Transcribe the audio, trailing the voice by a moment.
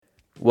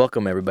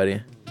Welcome,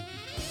 everybody.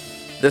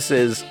 This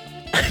is...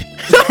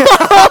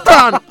 Hold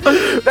on!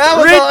 That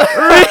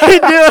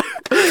was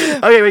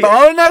Okay,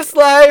 Bonus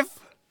life!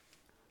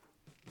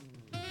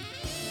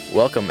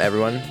 Welcome,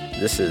 everyone.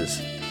 This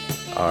is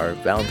our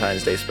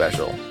Valentine's Day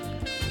special.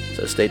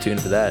 So stay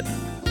tuned for that.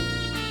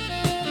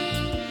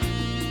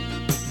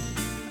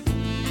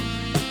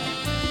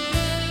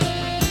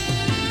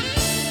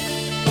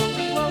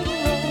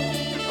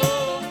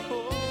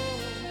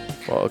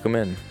 Welcome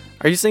in.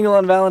 Are you single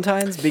on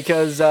Valentine's?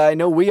 Because I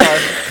know we are,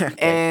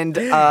 and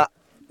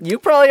you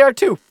probably are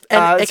too.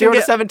 And 0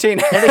 to 17.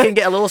 And it can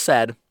get a little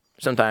sad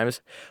sometimes.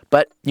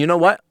 But you know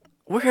what?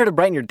 We're here to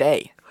brighten your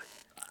day.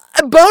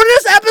 A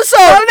bonus episode!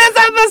 Bonus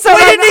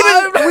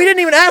episode! We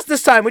didn't even ask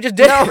this time. We just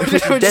did No,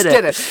 it. we just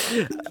did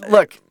it.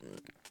 Look,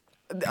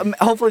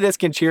 hopefully this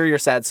can cheer your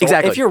sad soul.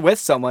 Exactly. If you're with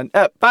someone,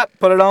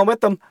 put it on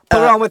with them.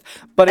 Put it on with.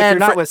 But if you're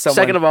not with someone,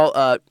 second of all,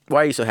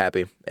 why are you so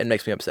happy? It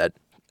makes me upset.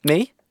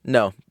 me.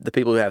 No, the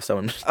people who have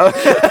someone. Oh.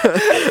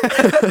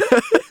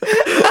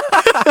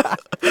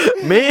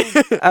 Me?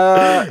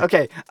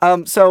 Okay.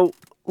 So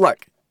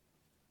look.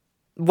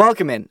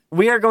 Welcome in.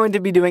 We are going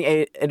to be doing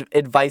an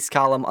advice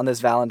column on this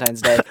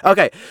Valentine's Day.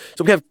 Okay,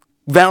 so we have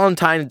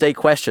Valentine's Day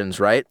questions,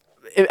 right?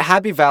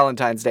 Happy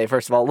Valentine's Day,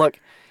 first of all. Look,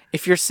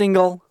 if you're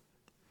single...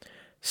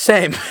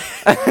 Same.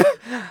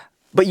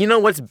 But you know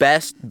what's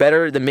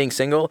better than being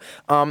single?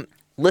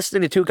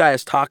 Listening to two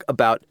guys talk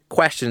about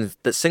questions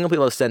that single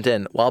people have sent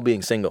in while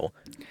being single.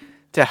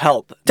 To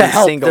help The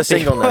people.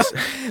 singleness.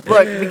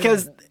 Look,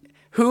 because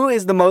who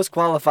is the most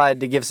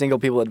qualified to give single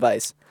people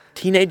advice?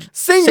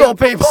 Single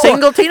people.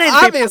 Single teenage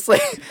Obviously.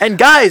 people. And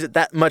guys,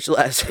 that much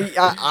less.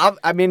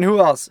 I mean, who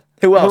else?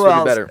 Who else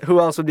would be better?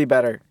 Who else would be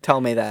better? Tell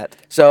me that.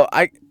 So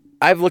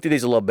I've looked at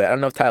these a little bit. I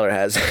don't know if Tyler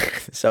has.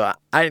 So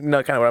I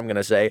know kind of what I'm going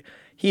to say.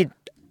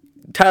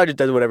 Tyler just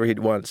does whatever he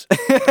wants.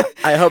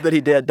 I hope that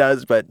he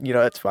does, but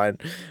that's fine.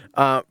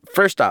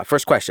 First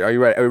question. Are you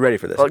ready? Are we ready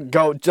for this?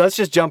 Go. Let's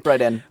just jump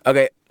right in.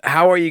 Okay.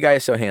 How are you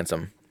guys so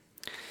handsome?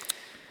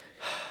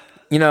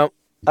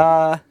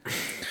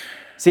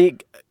 See,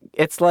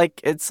 it's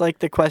like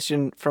the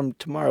question from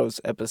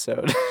tomorrow's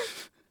episode.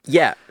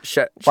 Yeah.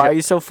 Why are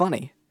you so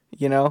funny?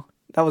 That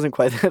wasn't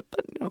quite that,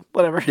 but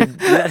whatever. Did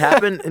that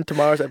happen in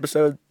tomorrow's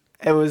episode?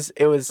 It was.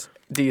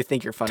 Do you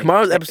think you're funny?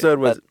 Tomorrow's episode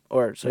was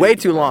way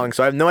too long,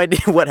 so I have no idea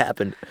what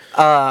happened.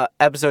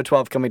 Episode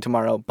 12 coming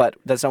tomorrow, but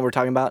that's not what we're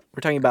talking about.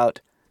 We're talking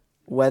about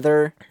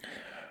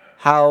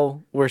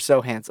how we're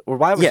so handsome, or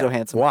why we're so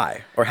handsome.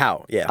 Why or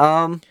how?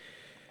 Yeah.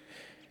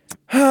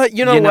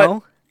 You what?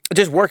 know?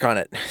 Just work on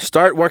it.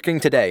 Start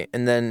working today,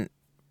 and then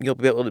you'll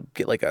be able to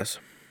get like us.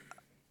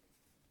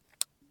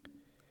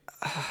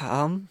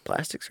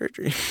 Plastic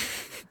surgery.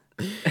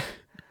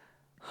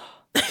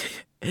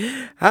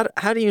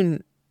 How do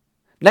you?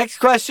 Next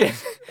question.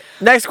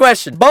 Next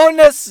question.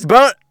 Bonus.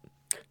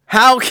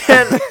 How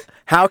can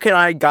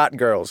I got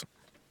girls?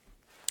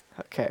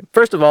 Okay.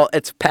 First of all,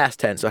 it's past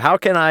tense. So how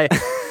can I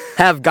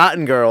have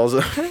gotten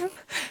girls?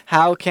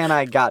 How can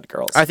I got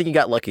girls? I think you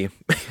got lucky.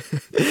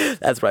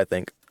 That's what I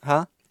think.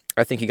 Huh?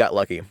 I think you got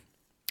lucky.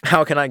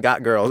 How can I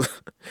got girls?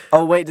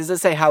 Oh wait, does it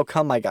say how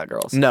come I got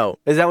girls? No.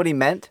 Is that what he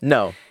meant?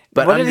 No.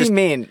 But what did he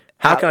mean?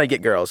 How can I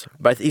get girls?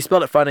 But he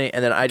spelled it funny,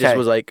 and then I just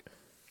was like,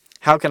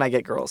 how can I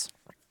get girls?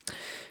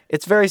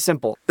 It's very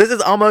simple. This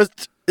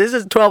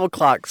is 12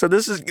 o'clock, so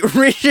this is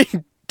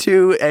reaching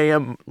 2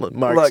 a.m.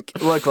 marks.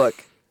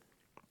 Look.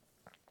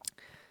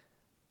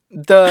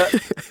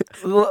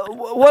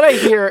 What I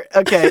hear,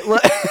 okay.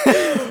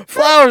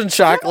 Flowers and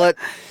chocolate.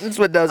 That's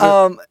what does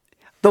it.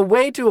 The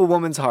way to a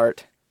woman's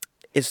heart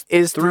is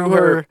through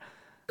her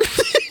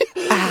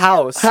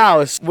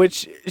house,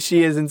 which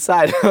she is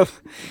inside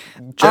of.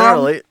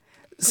 Generally.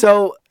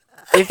 So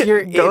if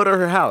you're go to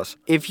her house.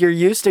 If you're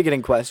used to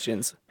getting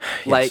questions,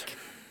 like,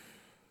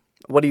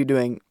 what are you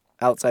doing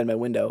outside my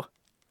window?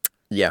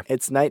 Yeah.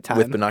 It's nighttime.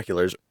 With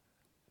binoculars.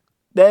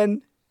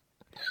 Then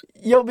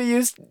you'll be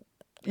used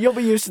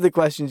to the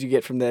questions you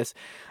get from this.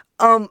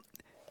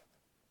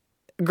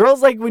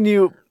 Girls like when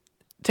you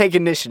take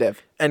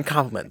initiative and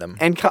compliment them.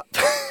 And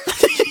compliment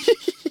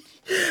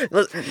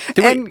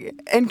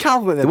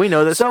them. Do we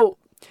know this? So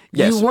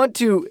you want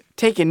to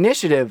take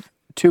initiative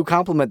to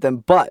compliment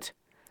them, but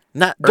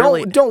not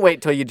early. Don't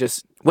wait till you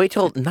just wait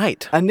till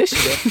night.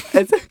 Initiative.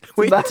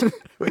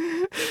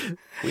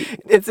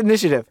 It's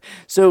initiative.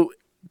 So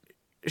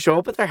show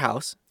up at their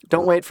house.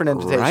 Don't wait for an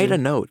invitation. Write a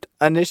note.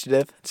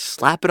 Initiative.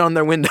 Slap it on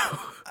their window.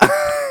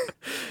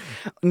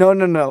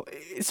 No.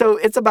 So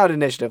it's about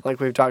initiative,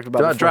 like we've talked about.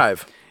 It's about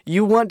drive.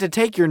 You want to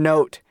take your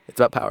note. It's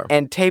about power.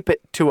 And tape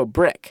it to a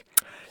brick,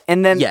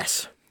 and then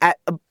yes, at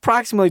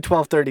approximately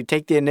 12:30,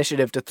 take the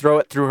initiative to throw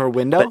it through her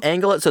window. But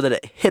angle it so that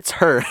it hits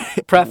her,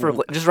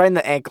 preferably just right in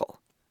the ankle.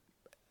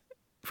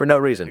 For no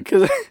reason.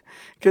 Because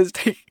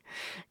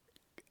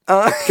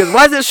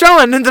why is it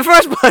showing in the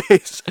first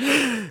place?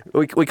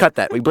 We cut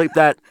that. We bleeped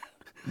that.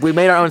 We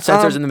made our own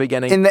sensors in the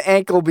beginning. In the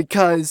ankle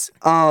because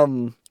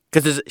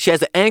she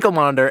has the ankle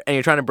monitor and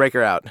you're trying to break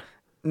her out.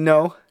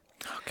 No.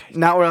 Okay.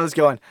 Not where I was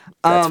going.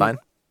 That's fine.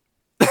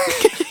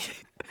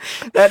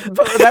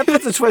 That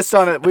puts a twist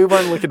on it we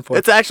weren't looking for.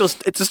 It's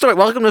a story.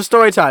 Welcome to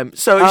story time.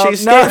 So she no,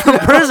 escaped from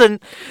prison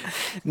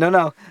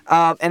No.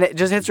 And it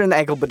just hits her in the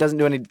ankle, but doesn't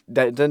do any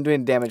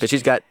damage. because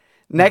she's got.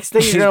 Next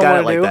thing she's you're got gonna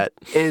it want like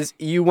to do is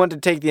you want to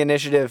take the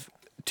initiative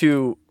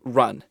to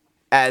run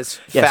as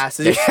Yes, fast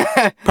as you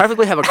can.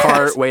 Preferably have a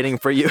car waiting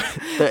for you.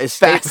 The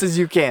escape. Fast as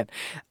you can,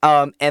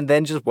 and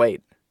then just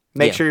wait.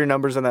 Make Yeah. sure your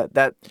numbers on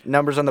that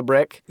numbers on the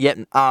brick.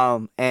 Yep.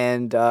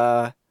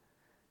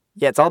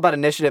 Yeah, it's all about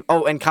initiative.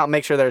 Oh, and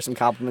make sure there's some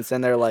compliments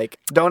in there, like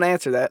don't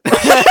answer that.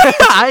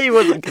 I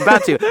was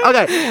about to.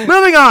 Okay,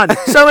 moving on.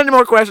 So many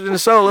more questions in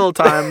so little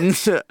time.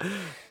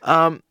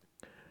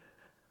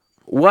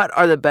 What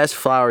are the best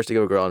flowers to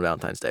give a girl on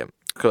Valentine's Day?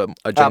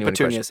 A genuine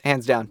Petunias,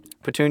 hands down.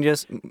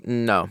 Petunias, question.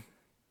 No.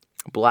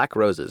 Black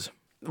roses.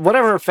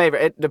 whatever her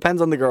favorite. It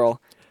depends on the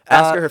girl.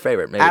 Ask her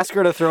favorite, maybe. Ask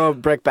her to throw a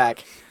brick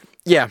back.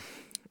 Yeah.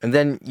 And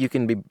then you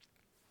can be,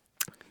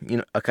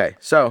 okay.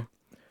 So,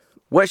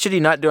 what should you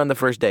not do on the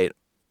first date?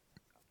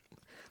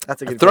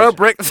 That's a good Throw a question.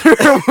 brick through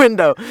a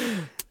window.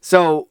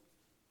 So,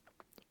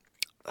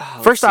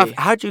 First off,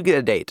 how'd you get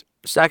a date?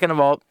 Second of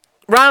all,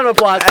 round of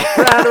applause.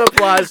 Round of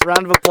applause.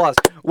 round of applause.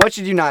 What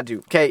should you not do?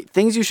 Okay,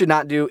 things you should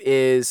not do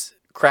is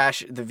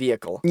crash the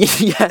vehicle.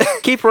 Yeah.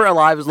 Keep her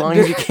alive as long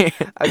as you can.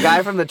 A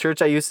guy from the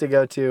church I used to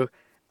go to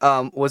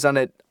was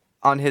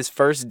on his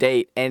first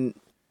date, and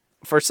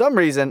for some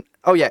reason,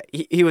 I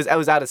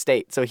was out of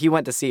state, so he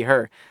went to see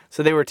her.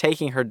 So they were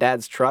taking her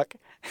dad's truck.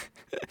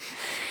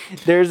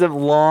 There's a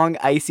long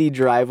icy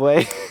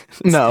driveway.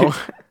 No.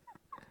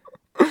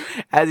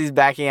 As he's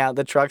backing out,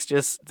 the truck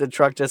just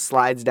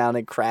slides down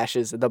and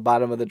crashes at the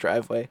bottom of the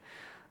driveway.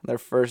 On their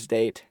first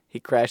date, he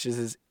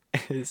crashes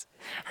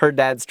her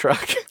dad's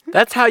truck.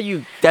 That's how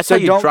you So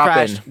don't drop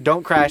crash. in.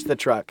 Don't crash the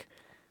truck.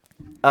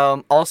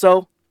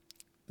 Also,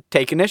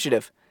 take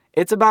initiative.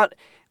 It's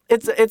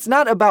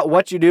not about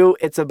what you do.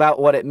 It's about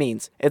what it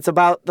means. It's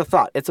about the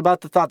thought. It's about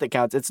the thought that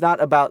counts. It's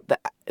not about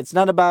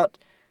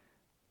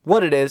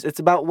what it is. It's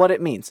about what it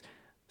means.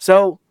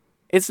 So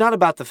it's not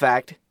about the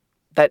fact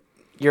that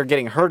you're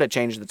getting her to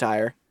change the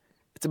tire.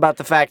 It's about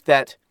the fact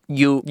that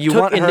You you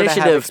took want her to have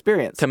initiative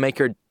experience. to make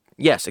her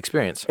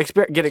experience.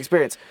 Get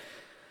experience.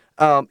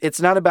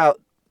 It's not about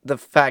the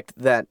fact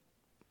that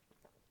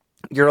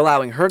you're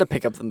allowing her to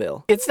pick up the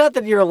bill. It's not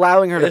that you're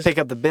allowing her to pick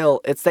up the bill.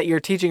 It's that you're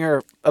teaching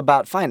her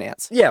about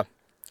finance. Yeah.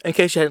 In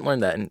case you hadn't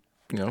learned that in,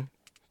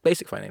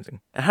 basic financing.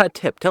 And how to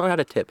tip. Tell her how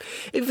to tip.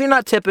 If you're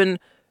not tipping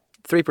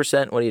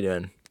 3%, what are you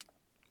doing?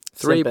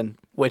 Simping,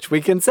 which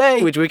we can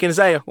say. Which we can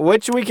say.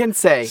 Which we can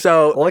say.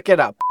 So Look it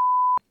up.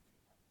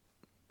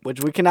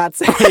 Which we cannot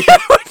say.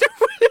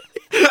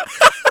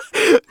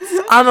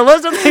 on the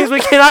list of things we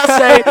cannot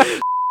say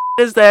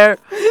is there.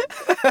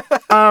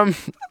 I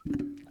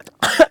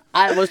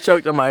was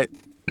choked on my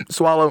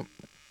swallow.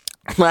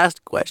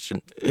 Last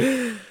question.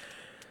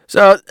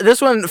 So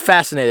this one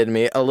fascinated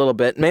me a little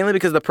bit, mainly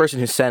because of the person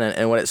who sent it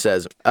and what it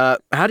says.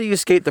 How do you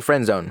escape the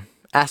friend zone?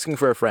 Asking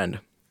for a friend.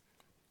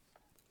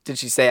 Did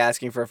she say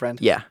asking for a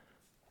friend? Yeah.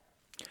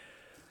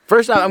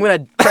 First off, I'm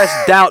going to press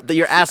doubt that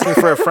you're asking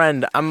for a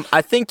friend.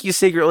 I think you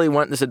secretly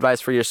want this advice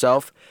for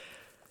yourself.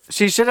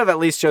 She should have at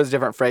least chose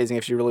different phrasing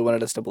if she really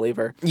wanted us to believe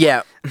her.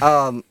 Yeah.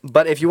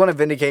 But if you want to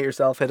vindicate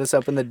yourself, hit us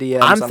up in the DMs.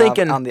 I'm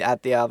thinking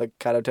at the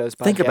Avocado Toast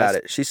podcast. Think about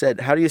it. She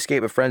said, "How do you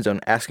escape a friend zone?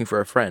 Asking for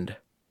a friend."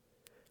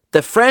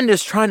 The friend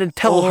is trying to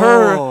tell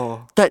her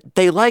that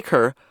they like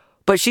her,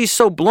 but she's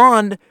so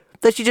blonde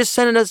that she just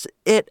sent us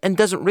it and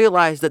doesn't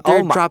realize that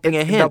they're dropping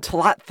a hint. The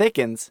plot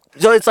thickens.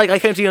 So it's like I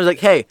came to you and was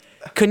like, "Hey,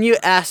 can you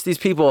ask these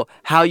people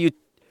how you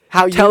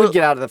would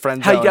get out of the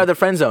friend zone? How you get out of the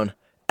friend zone?"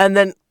 And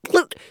then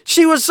look,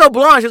 she was so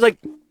blonde. She was like,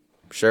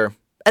 "Sure."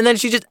 And then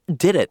she just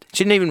did it.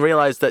 She didn't even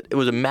realize that it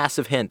was a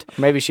massive hint.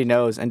 Maybe she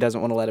knows and doesn't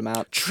want to let him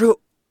out. True.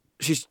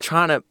 She's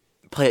trying to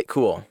play it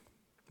cool,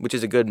 which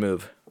is a good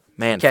move.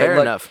 Man, Okay, fair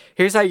look, enough.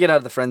 Here's how you get out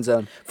of the friend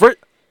zone.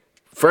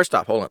 First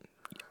off, hold on.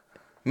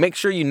 Make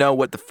sure you know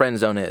what the friend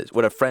zone is.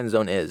 What a friend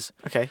zone is.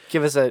 Okay,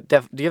 give us a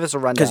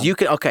rundown. Because you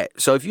can. Okay,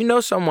 so if you know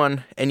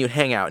someone and you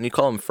hang out and you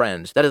call them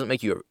friends, that doesn't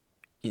make you.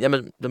 That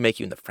doesn't make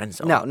you in the friend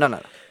zone.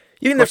 No.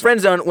 You're in the friend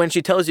zone when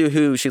she tells you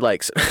who she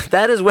likes.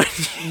 That is when.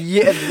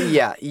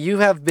 Yeah. You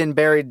have been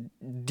buried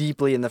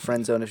deeply in the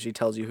friend zone if she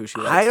tells you who she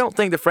likes. I don't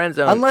think the friend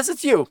zone. Unless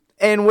it's you,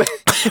 and which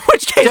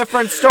case,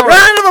 different story.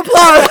 Round of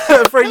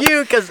applause for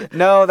you, because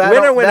no,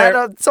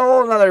 winner. That's a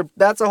whole nother.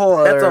 That's a whole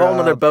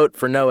other boat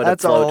for Noah to float.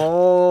 That's a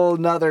whole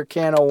nother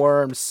can of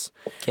worms.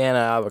 Can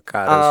of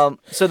avocados.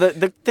 So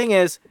the thing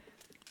is.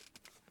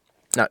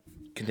 No,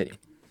 continue.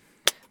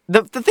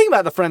 The thing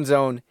about the friend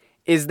zone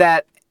is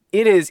that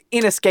it is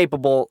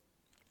inescapable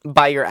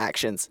by your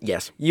actions.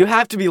 Yes. You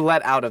have to be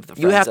let out of the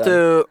friend zone. You have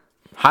to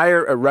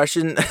hire a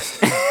Russian.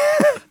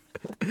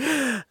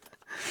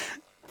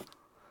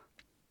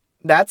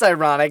 That's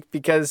ironic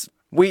because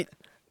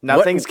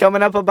nothing's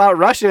coming up about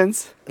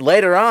Russians.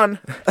 Later on.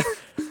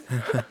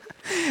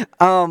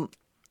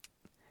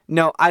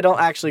 No, I don't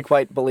actually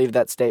quite believe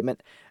that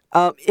statement.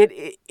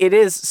 It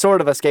is sort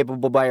of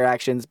escapable by your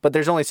actions, but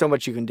there's only so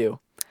much you can do.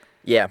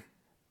 Yeah.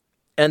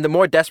 And the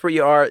more desperate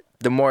you are,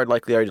 the more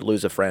likely are you to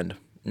lose a friend,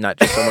 not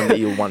just someone that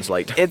you once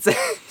liked.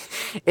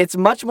 It's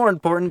much more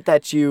important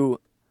that you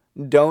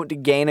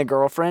don't gain a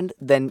girlfriend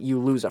than you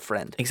lose a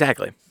friend.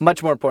 Exactly.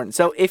 Much more important.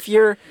 So if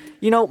you're,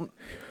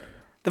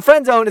 the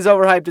friend zone is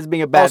overhyped as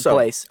being a bad Also,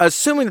 place.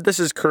 assuming that this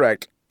is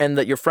correct and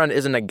that your friend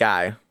isn't a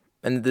guy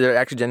and they're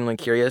actually genuinely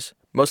curious,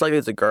 most likely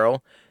it's a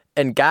girl.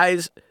 And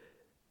guys,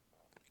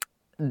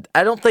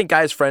 I don't think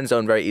guys friend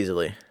zone very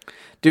easily.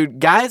 Dude,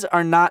 guys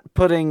are not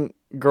putting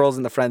girls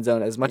in the friend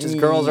zone as much as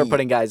girls are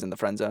putting guys in the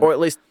friend zone. Or at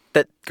least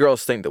that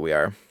girls think that we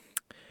are.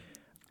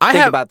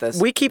 Think about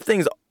this. We keep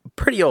things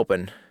pretty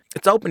open.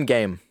 It's open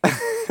game.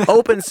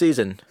 Open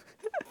season.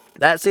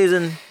 That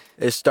season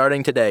is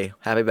starting today.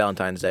 Happy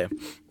Valentine's Day.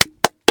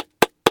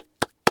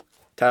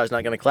 Tyler's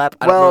not going to clap.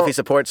 I don't know if he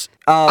supports.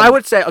 I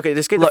would say, okay,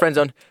 just get the friend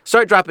zone.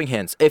 Start dropping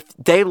hints. If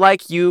they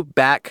like you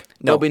back,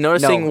 they'll be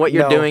noticing what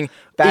you're doing.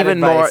 Bad Even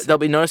advice. more, they'll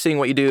be noticing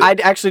what you do. I'd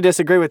actually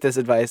disagree with this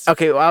advice.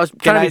 Okay, well, I was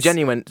trying to be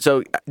genuine,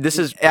 so this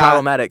is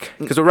problematic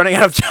because we're running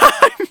out of time.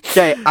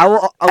 Okay, I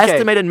will. Okay.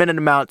 Estimated minute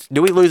amount.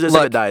 Do we lose this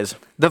if it dies?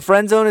 The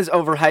friend zone is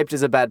overhyped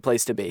as a bad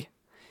place to be.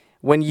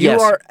 When you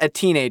are a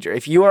teenager,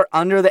 if you are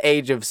under the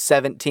age of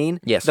 17,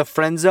 Yes. the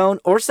friend zone,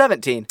 or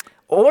 17,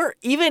 or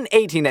even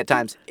 18 at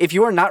times, if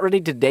you are not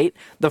ready to date,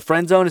 the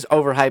friend zone is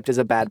overhyped as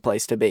a bad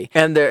place to be.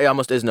 And there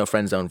almost is no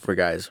friend zone for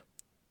guys.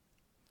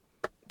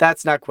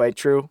 That's not quite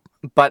true,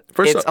 but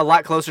it's a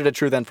lot closer to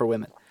true than for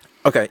women.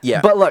 Okay, yeah.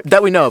 But look.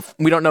 That we know of.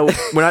 We don't know.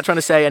 We're not trying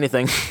to say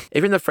anything. If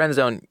you're in the friend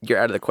zone, you're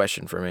out of the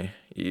question for me.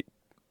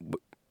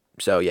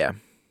 So, yeah.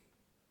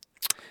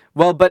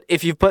 Well, but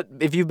if you've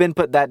been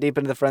put that deep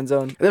into the friend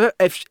zone,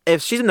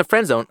 If she's in the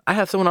friend zone, I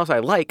have someone else I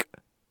like,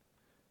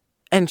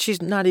 and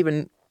she's not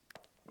even,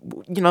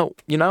 If you know,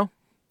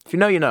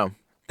 you know.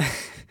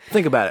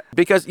 Think about it,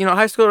 because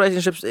high school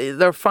relationships,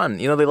 they're fun.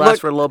 They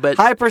last for a little bit.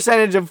 high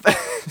percentage of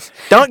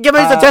Don't give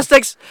me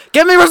statistics.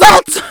 Give me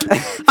results.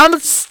 I'm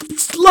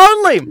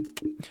lonely.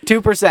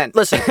 2%.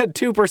 Listen,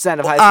 2%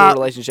 of high school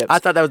relationships. I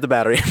thought that was the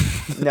battery.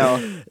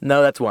 No,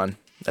 No, that's one.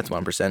 That's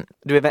 1%.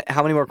 do we have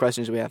how many more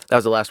questions do we have? That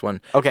was the last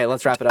one. Okay,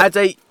 let's wrap it up. I'd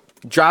say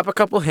drop a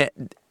couple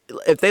hints.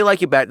 If they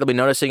like you back, they'll be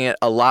noticing it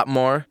a lot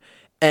more.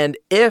 And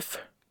if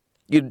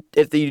you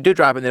do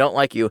drop it and they don't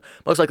like you,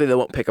 most likely they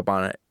won't pick up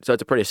on it. So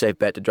it's a pretty safe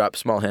bet to drop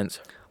small hints.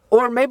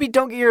 Or maybe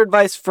don't get your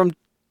advice from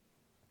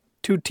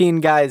two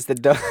teen guys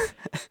that don't.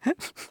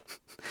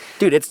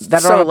 Dude, it's That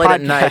are so on a late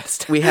at podcast.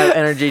 night. We have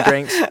energy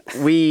drinks.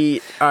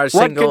 We are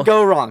single. What could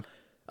go wrong?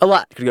 A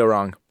lot could go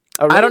wrong.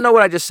 Oh, really? I don't know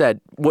what I just said.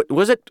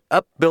 Was it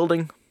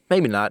upbuilding?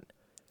 Maybe not.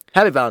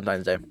 Happy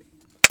Valentine's Day.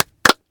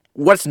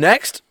 What's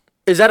next?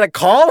 Is that a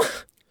call?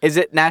 Is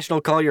it National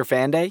Call Your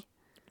Fan Day?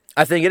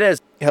 I think it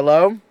is.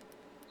 Hello?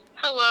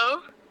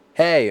 Hello?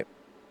 Hey,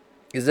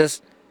 is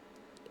this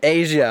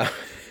Asia?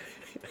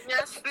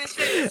 Yes, this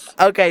is.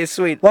 Okay,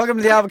 sweet. Welcome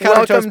to the Avocado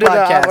Welcome Toast to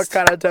Podcast. the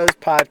Avocado Toast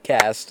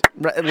Podcast.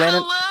 Landon,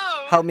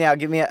 Hello. help me out.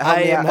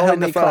 I am holding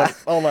the phone.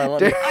 Hold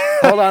on,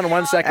 hold on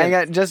 1 second. Hang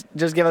on, just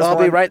give us I'll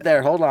one. be right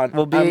there. Hold on.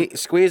 I'm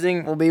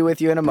squeezing. We'll be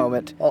with you in a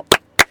moment. Oh.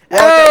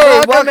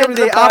 Welcome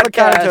to the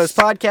Avocado Toast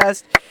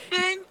Podcast.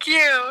 Thank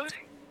you.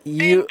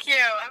 Thank you.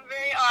 I'm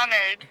very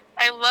honored.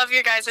 I love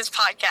your guys'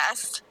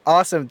 podcast.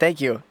 Awesome. Thank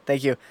you.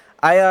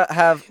 I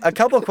have a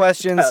couple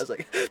questions. I was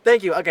like,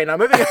 thank you. Okay, now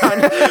moving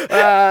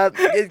on.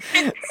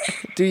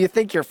 Do you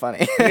think you're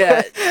funny?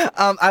 Yeah.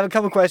 I have a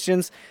couple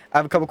questions.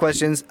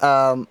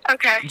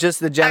 Okay. Just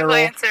the general. I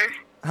will answer.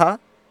 Huh?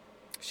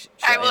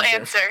 I will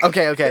answer.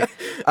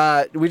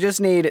 Okay. We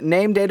just need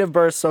name, date of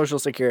birth, social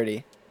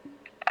security.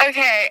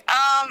 Okay.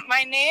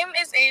 My name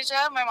is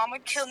Asia. My mom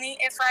would kill me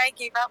if I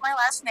gave out my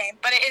last name,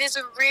 but it is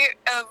a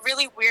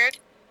really weird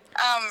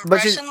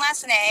But Russian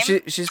last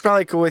name. She's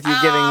probably cool with you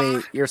giving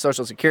me your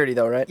social security,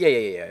 though, right?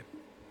 Yeah.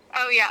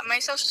 Oh yeah, my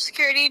social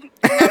security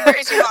number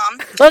is your mom.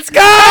 Let's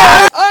go!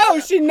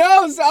 Oh, she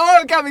knows!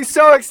 Oh, it got me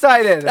so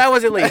excited. That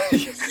was elite.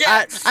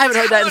 Yes, I haven't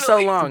heard that in so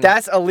totally. long.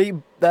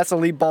 That's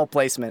elite ball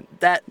placement.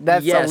 That's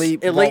yes,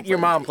 elite. Elite ball your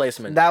placement. mom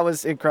placement. That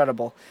was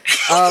incredible.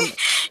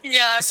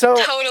 Yeah, So-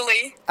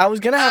 totally. I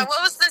was gonna have.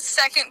 What was the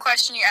second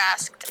question you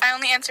asked? I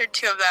only answered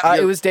two of them.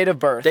 It was date of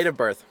birth. Date of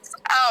birth.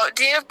 Oh,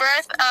 date of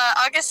birth,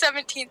 August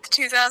 17th,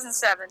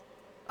 2007.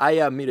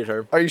 I muted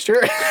her. Are you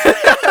sure?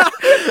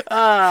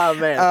 Oh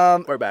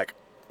man. We're back.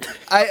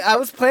 I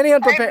was planning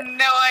on I have preparing.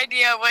 no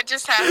idea what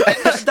just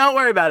happened. Don't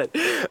worry about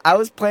it. I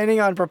was planning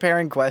on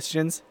preparing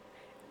questions,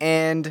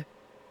 and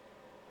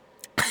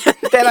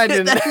then I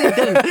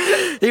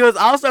didn't. He was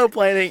also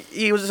planning.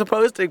 He was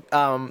supposed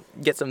to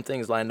get some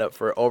things lined up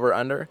for over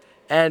under,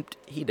 and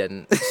he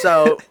didn't.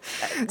 So,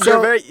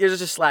 you're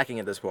just slacking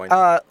at this point.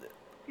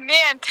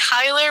 Man,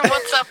 Tyler,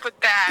 what's up with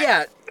that?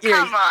 Yeah.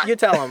 Come on. You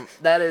tell him.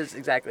 That is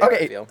exactly how I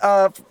Okay. feel.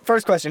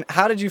 First question: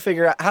 How did you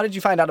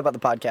find out about the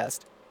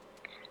podcast?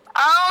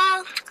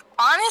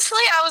 Honestly,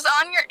 I was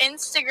on your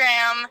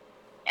Instagram,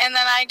 and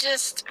then I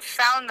just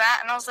found that,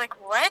 and I was like,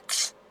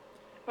 what?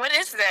 What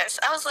is this?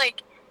 I was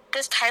like,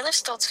 does Tyler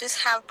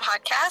Stoltzfus have a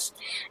podcast?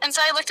 And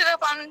so I looked it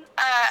up on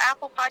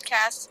Apple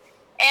Podcasts,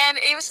 And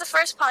it was the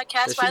first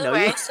podcast, Does she by the know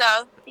way, you?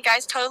 so you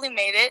guys totally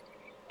made it.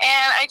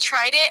 And I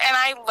tried it, and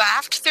I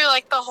laughed through,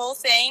 like, the whole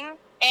thing.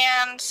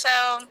 And so,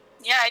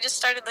 yeah, I just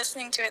started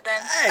listening to it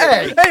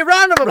then. Hey,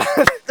 round of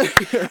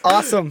applause.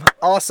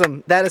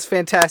 Awesome. That is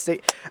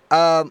fantastic.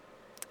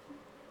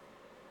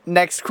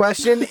 Next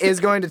question is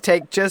going to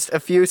take just a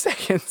few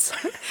seconds.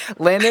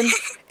 Landon,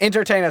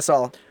 entertain us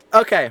all.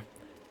 Okay.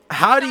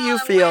 How do you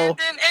feel?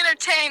 Landon,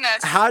 entertain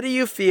us. How do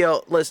you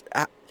feel? Listen,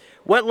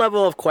 what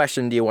level of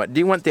question do you want? Do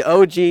you want the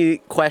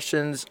OG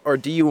questions or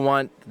do you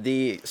want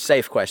the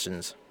safe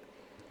questions?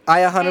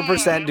 I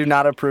 100% do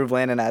not approve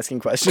Landon asking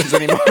questions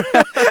anymore.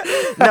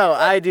 No,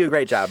 I do a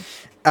great job.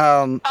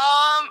 I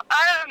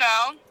don't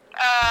know.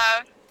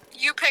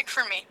 You pick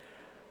for me.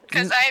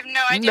 Because I have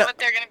no idea what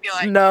they're going to be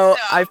like. No,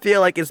 so. I feel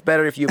like it's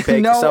better if you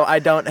pick, No. so I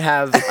don't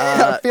have.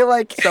 I feel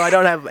like So I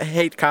don't have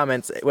hate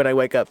comments when I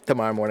wake up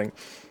tomorrow morning.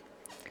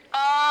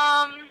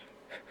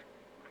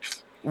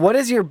 What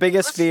is your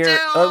biggest Let's fear?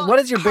 do What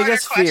is your harder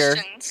biggest fear?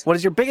 questions. What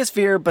is your biggest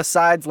fear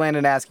besides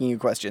Landon asking you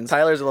questions?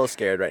 Tyler's a little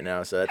scared right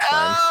now, so that's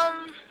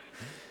fine.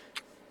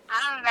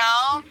 I don't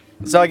know.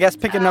 So I guess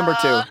pick a number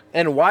two.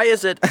 And why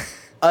is it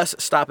us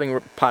stopping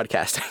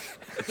podcasting?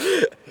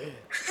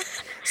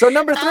 So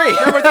number three.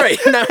 Number 3.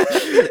 No.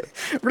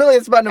 Really,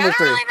 it's about number I don't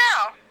three. really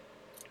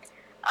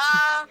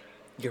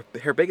know.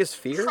 Her biggest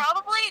fear?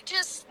 Probably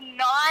just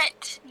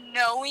not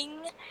knowing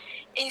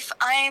if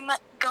I'm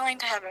going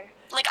to heaven.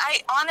 Like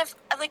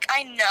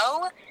I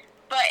know,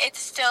 but it's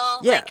still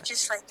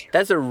just like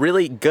That's a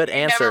really good you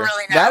answer. never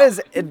really know.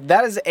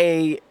 That is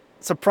a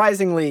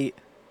surprisingly.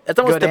 That's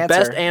almost Good the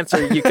best answer.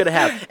 answer you could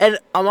have. And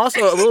I'm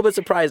also a little bit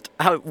surprised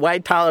why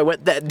Tyler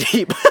went that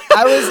deep.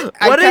 I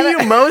What are you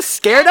most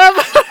scared of?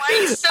 Why are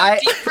you so I-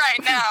 deep right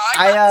now? I,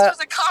 I thought this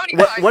was a comedy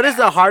podcast. What is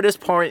the hardest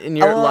point in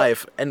your Well-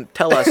 life? And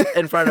tell us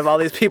in front of all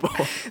these people.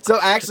 So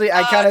actually,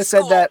 I kind of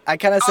said school. that. I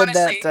kind of said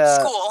Honestly, that.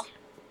 school.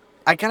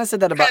 I kind of said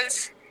that about.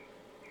 Because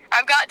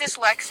I've got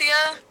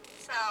dyslexia,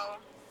 so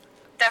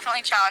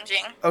definitely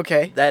challenging.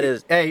 Okay. That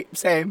is. Hey,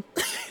 same.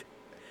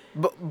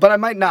 but I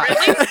might not.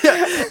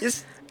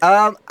 Just-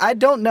 I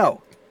don't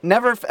know.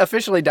 Never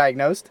officially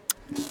diagnosed.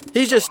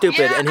 He's just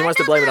stupid, Yeah, and he I wants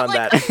to blame it never, on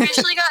like, that.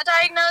 officially got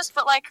diagnosed,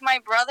 but like my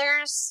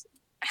brothers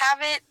have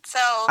it, so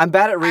I'm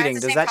bad at I have reading.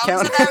 the Does same that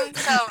problems count? with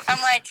them, so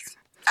I'm like,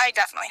 I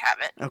definitely have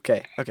it.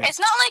 Okay. It's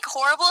not like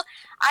horrible.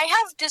 I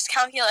have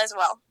dyscalculia as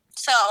well,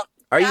 so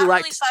Are you that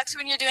like? really sucks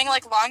when you're doing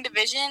like long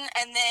division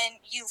and then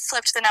you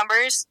flipped the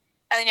numbers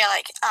and then you're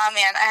like, oh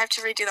man, I have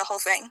to redo the whole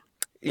thing.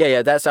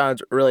 Yeah, that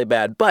sounds really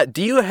bad. But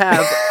do you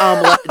have?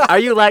 Are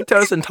you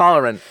lactose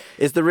intolerant?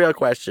 Is the real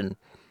question.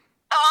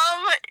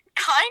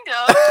 Kind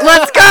of.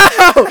 Let's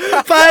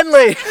go!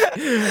 Finally,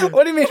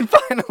 What do you mean?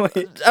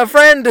 Finally, a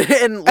friend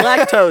in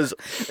lactose.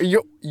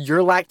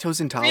 you're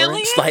lactose intolerant.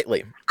 Really?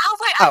 Slightly. Oh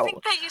wait, I Oh,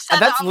 think that you said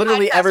that's that on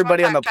literally podcast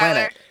everybody one on the time,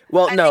 planet. Tyler.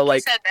 Well, I no, think like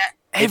you said that.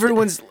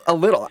 Everyone's a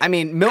little. I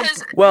mean, milk.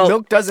 'Cause Well-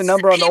 milk does a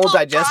number on the old People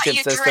digestive brought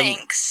you system.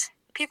 Drinks.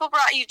 People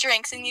brought you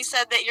drinks, and you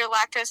said that you're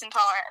lactose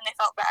intolerant, and they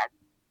felt bad.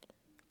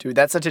 Dude,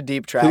 that's such a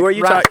deep track. who are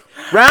you Round-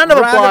 talking? Round of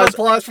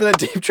applause. for the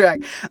deep track.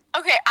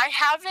 Okay, I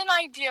have an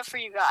idea for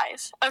you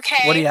guys.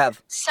 Okay. What do you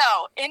have? So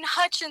in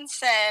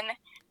Hutchinson,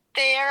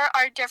 there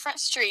are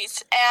different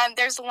streets, and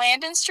there's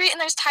Landon Street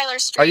and there's Tyler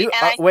Street. you-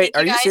 and I wait, think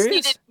are you guys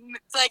serious? Need to,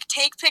 like,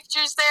 take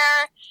pictures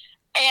there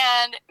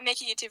and make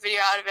a YouTube video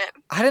out of it.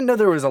 I didn't know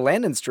there was a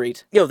Landon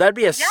Street. Yo, that'd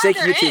be a Yeah, sick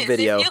there YouTube is.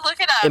 video. If you look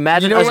it up.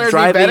 Imagine You know us where'd be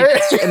driving.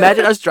 better?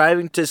 Imagine us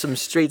driving to some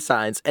street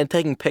signs and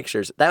taking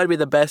pictures. That would be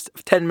the best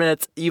 10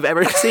 minutes you've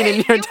ever seen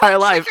in your entire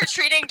life. Trick or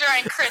treating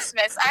during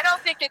Christmas. I don't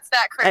think it's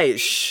that crazy. Hey,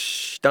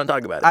 shh! Don't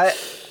talk about it.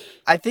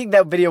 I think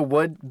that video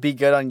would be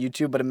good on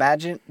YouTube, but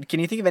imagine. Can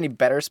you think of any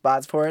better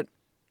spots for it?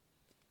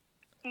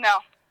 No,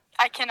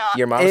 I cannot.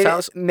 Your mom's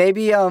house?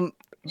 Maybe yeah,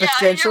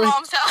 potentially your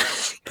mom's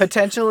house.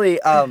 potentially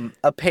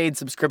a paid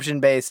subscription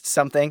based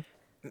something.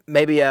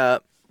 Maybe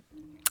it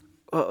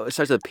starts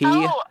with a P.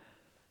 Oh,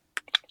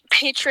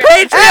 Patreon.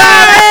 Patreon!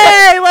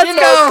 Hey, let's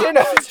She go!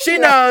 knows, She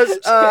knows.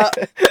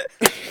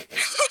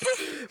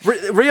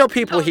 Real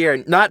people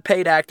here, not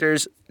paid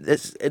actors.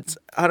 It's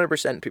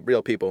 100%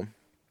 real people.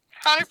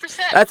 100%.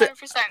 That's it.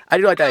 100%. I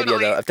do like that Totally.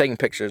 idea though of taking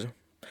pictures.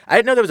 I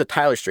didn't know there was a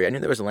Tyler Street. I knew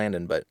there was a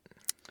Landon, but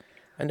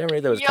I never knew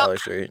there was a Yup. Tyler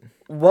Street.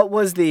 What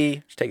was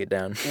the Just take it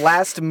down.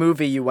 last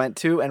movie you went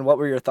to, and what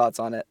were your thoughts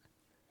on it?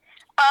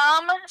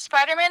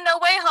 Spider-Man No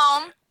Way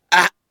Home.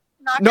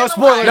 Not No gonna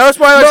spoilers. lie. No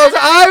spoilers.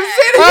 I've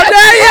seen it. How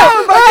dare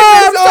you!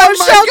 Oh, I'm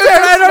so sheltered. I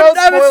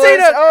haven't seen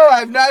it. Oh,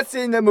 I've not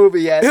seen the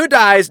movie yet. Who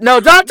dies? No,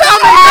 don't tell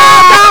me!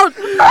 No,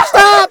 don't!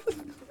 Stop!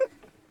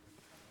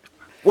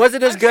 Was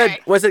it as good? Okay.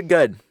 Was it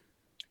good?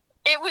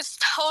 It was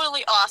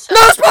totally awesome.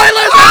 No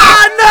spoilers!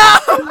 Ah, no!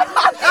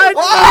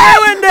 I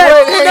ruined it!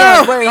 Wait, hang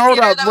on, No! wait, hold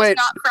Theater up, that wait. was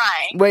not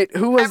crying. Wait,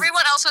 who was?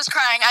 Everyone else was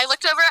crying. I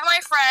looked over at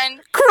my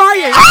friend,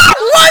 Crying!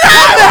 What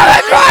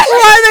happened?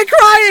 Why are they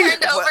crying?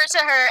 turned over to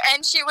her,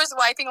 and she was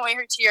wiping away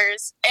her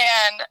tears.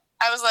 And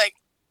I was like,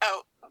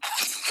 oh.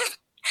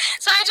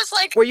 So I just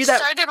Were you that-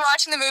 started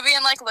watching the movie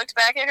and looked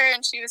back at her,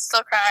 and she was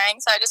still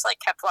crying. So I just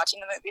kept watching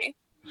the movie.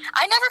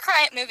 I never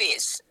cry at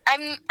movies. I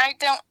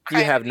don't cry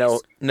You at have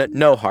movies.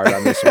 no heart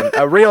on this one.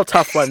 A real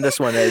tough one. This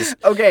one is.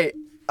 Okay.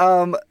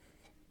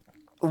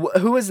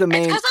 Who is the It's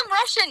main? because I'm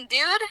Russian,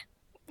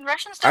 dude.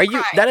 Russians don't Are you?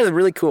 cry. That is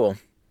really cool.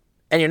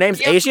 And your name's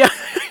Yep. Asia.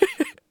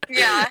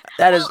 Yeah.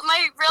 That well, is.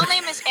 my real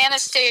name is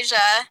Anastasia.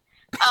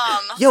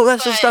 Yo,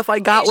 that's the but stuff I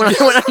got when I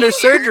Asia's went under weird.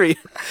 surgery.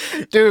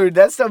 Dude,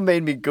 that stuff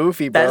made me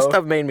goofy, bro. That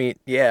stuff made me,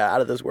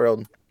 out of this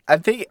world. I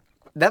think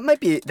that might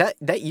be that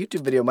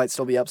YouTube video might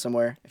still be up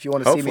somewhere if you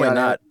want to see me Hopefully on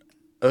not.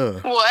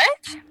 Ugh. What?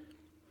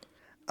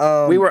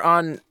 it. We were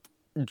on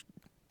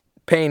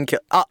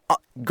Painkiller.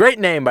 Great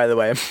name, by the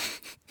way.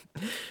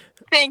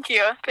 Thank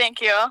you. How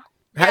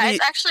Yeah, do you?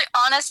 it's actually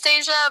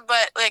Anastasia,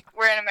 but like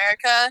we're in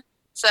America,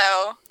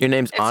 so Your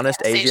name's it's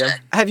Honest Asia.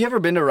 Anastasia. Have you ever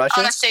been to Russia?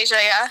 Anastasia,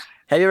 yeah.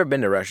 Have you ever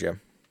been to Russia?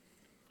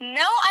 No,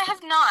 I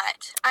have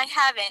not. I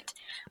haven't.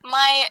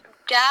 My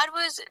dad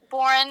was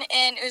born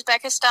in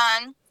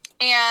Uzbekistan,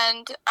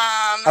 and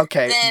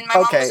Okay, then my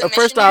mom okay. was a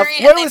First off,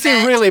 missionary, where and was they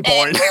he met really in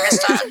born?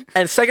 Kyrgyzstan.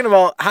 And second of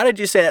all, how did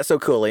you say that so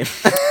coolly?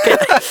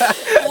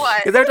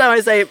 What? Because every time I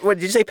say, what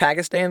did you say,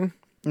 Pakistan?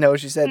 No,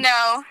 she said.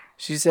 No.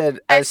 She said.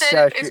 I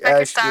said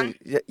Uzbekistan.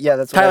 Yeah,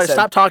 that's what I Tyler, said.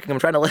 stop talking. I'm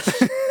trying to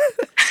listen.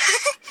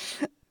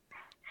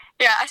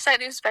 Yeah, I said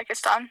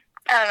Uzbekistan.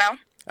 I don't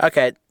know.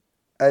 Okay.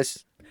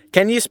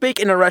 Can you speak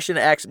in a Russian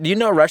accent? Do you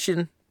know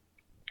Russian?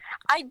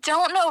 I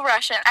don't know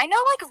Russian. I know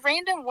like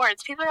random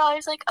words. People are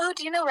always like, "Oh,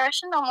 do you know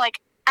Russian?" I'm like,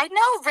 I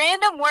know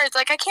random words.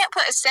 Like I can't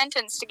put a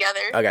sentence together.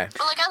 Okay.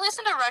 But like I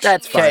listen to Russian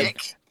That's fine.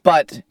 music.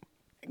 But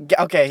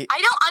okay,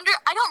 I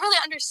don't really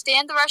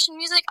understand the Russian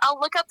music. I'll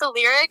look up the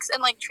lyrics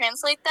and like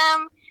translate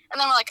them,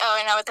 and then I'm like, oh,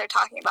 I know what they're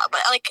talking about.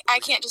 But like, I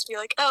can't just be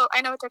like, oh,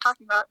 I know what they're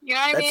talking about. You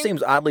know what I That mean?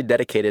 seems oddly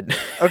dedicated.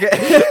 okay.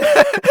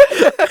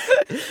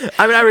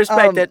 I mean, I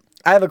respect it.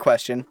 I have a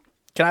question.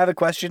 Can I have a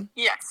question?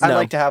 Yes. I'd No.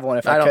 like to have one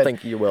if I I don't could.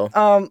 think you will.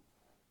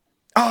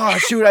 Oh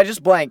shoot! I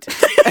just blanked.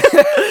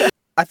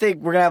 I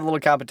think we're gonna have a little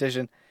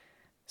competition.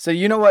 So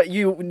you know what?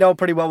 You know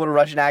pretty well what a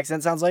Russian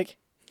accent sounds like.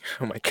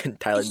 Oh my god,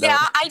 Tyler. Yeah,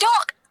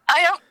 Don't.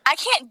 I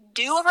can't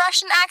do a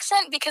Russian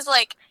accent because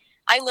like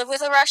I live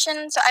with a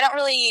Russian, so I don't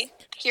really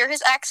hear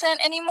his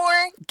accent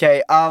anymore.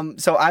 Okay.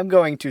 So I'm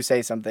going to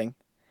say something.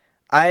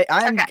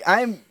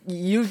 I'm.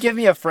 You give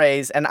me a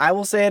phrase, and I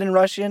will say it in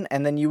Russian,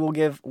 and then you will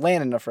give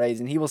Landon a phrase,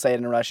 and he will say it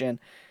in Russian,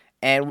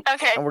 and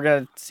Okay. we're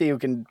gonna see who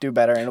can do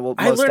better, and it will.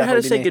 I most learned how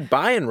to definitely say be me.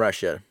 goodbye in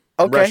Russia.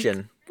 Okay.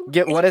 Russian.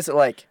 What is it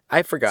like?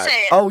 I forgot.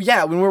 Say it. Oh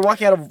yeah, when we were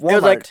walking out of Walmart. It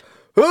was like,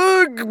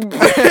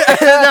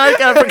 now I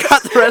kind of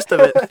forgot the rest of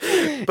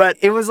it. But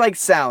it was like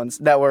sounds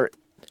that were.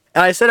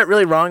 and I said it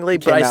really wrongly,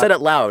 but Came I out. said it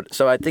loud,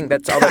 so I think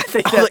that's all that,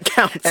 all that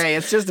counts. Hey,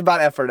 it's just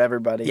about effort,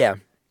 everybody. Yeah,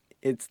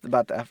 It's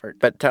about the effort.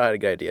 but Tyler had a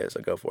good idea,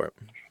 so go for it.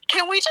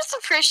 Can we just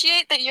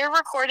appreciate that you're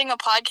recording a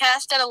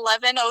podcast at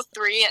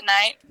 11:03 at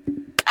night?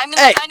 I mean,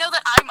 Hey. like, I know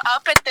that I'm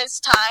up at this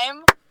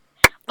time.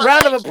 but,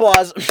 Round of like,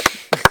 applause.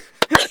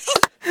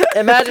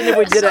 Imagine if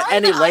we did it sorry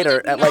any that I later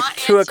did at like not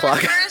 2 answer o'clock.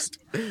 first,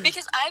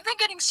 because I've been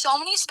getting so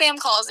many spam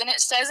calls, and it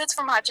says it's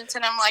from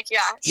Hutchinson. I'm like, yeah,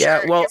 Yeah,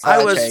 sure, well, you're from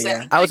I was-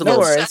 Hutchinson. I was a Like,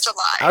 little- that's such a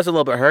lie. I was a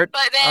little bit hurt.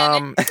 But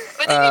then,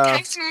 but then you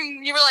texted me,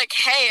 and you were like,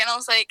 hey, and I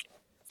was like,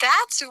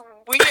 that's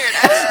weird.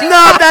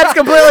 No, that's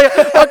completely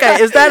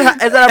okay. Is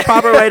that a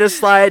proper way to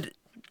slide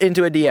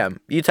into a DM?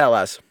 You tell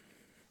us.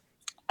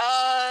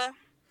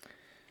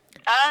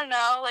 I don't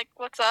know, like,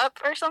 what's up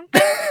or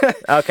something?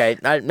 Okay,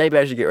 maybe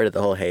I should get rid of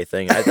the whole hey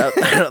thing. I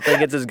don't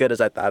think it's as good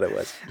as I thought it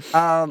was.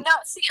 No,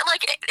 see,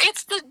 like,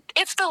 it's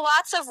the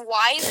lots of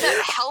whys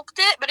that helped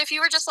it, but if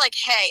you were just like,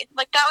 hey,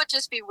 like, that would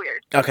just be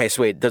weird. Okay,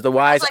 sweet. The I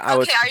wise was like,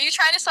 okay, are you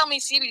trying to sell me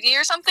CBD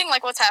or something?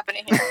 Like, what's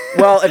happening here?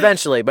 well,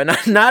 eventually, but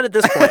not at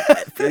this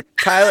point.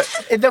 Tyler,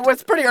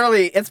 It's pretty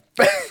early. It's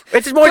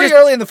it's more pretty just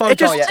early in the phone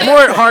it's call just yet.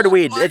 more hard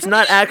weed. It's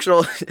not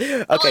actual.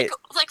 Okay,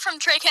 Like from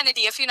Trey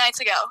Kennedy a few nights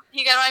ago.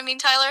 You get what I mean,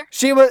 Tyler?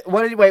 She was.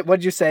 What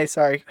did you say?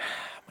 Sorry.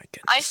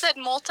 I said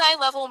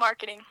multi-level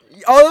marketing.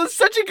 Oh, that was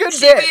such a good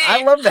bit. CBD.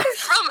 I love that.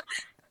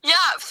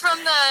 From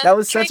the That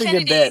was Trey such a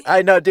good Kennedy. bit.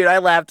 I know, dude. I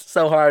laughed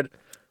so hard.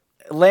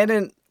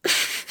 Landon.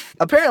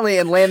 Apparently,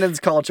 in Landon's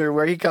culture,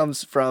 where he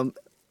comes from,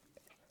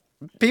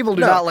 people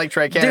do No. not like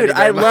Trey Kennedy. Dude,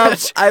 very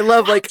much. I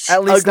love like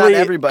At least ugly. not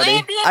everybody.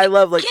 Landon, I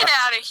love like get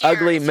out of here.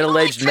 ugly If you don't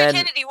middle-aged like Trey men.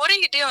 Kennedy, what are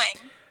you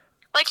doing?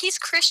 Like he's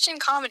Christian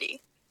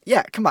comedy.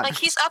 Yeah, come on. Like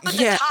he's up at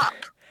Yeah. the top.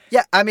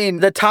 Yeah, I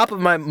mean, the top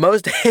of my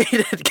most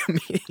hated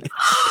comedian.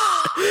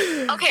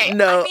 Okay,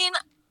 No. I mean,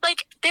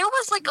 like there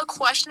was like a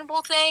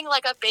questionable thing,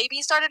 like a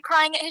baby started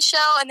crying at his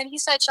show, and then he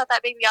said, "Shut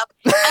that baby up."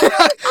 And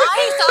like,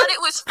 I thought it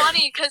was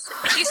funny because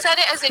he said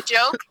it as a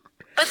joke,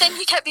 but then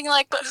he kept being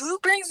like, "But who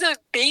brings a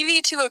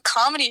baby to a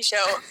comedy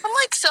show?" I'm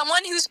like,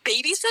 someone whose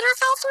babysitter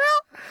fell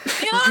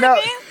through. You know what no, I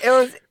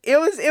mean?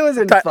 it was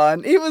in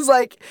fun. He was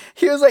like,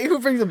 who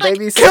brings a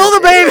baby? Kill the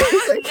baby!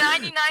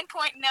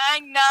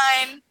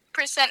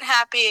 99.99%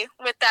 happy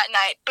with that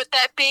night, but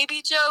that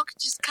baby joke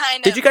just kind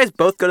of. Did you guys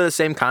both go to the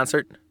same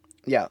concert?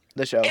 Yeah,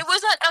 the show. It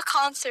wasn't a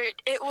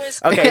concert. It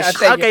was. Okay, Yeah,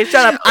 thank you. okay,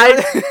 shut up.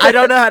 I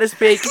don't know how to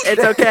speak.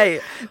 It's okay.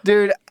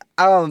 Dude,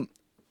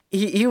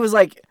 he was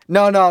like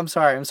No, I'm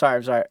sorry.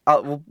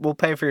 We'll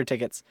pay for your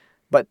tickets.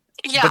 But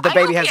Yeah, but the I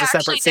baby hope has we a separate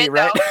actually seat, did,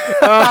 right? though.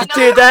 Oh, No,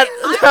 dude, I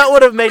that was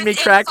would have made me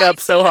within crack 5 up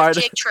so feet of hard.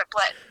 Jake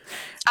Triplet.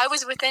 I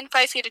was within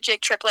 5 feet of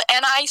Jake Triplet,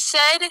 and I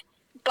said,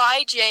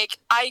 "Bye, Jake."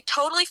 I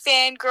totally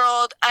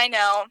fangirled. I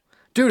know.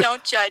 Dude,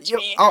 Don't judge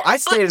me. I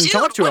stayed and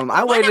talked to him.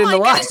 I when waited in the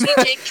am I line. gonna see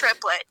Jake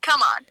Triplet?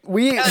 Come on.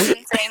 we That was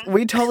insane.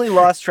 we totally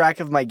lost track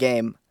of my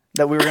game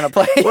that we were gonna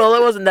play. Well,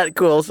 it wasn't that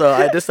cool, so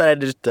I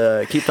decided to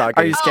just keep talking.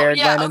 Are you scared,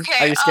 oh, yeah, Landon?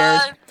 okay. Are you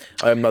scared?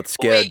 I'm not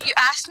scared. Wait, you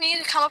asked me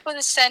to come up with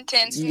a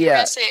sentence, and you're Yeah.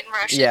 gonna say it in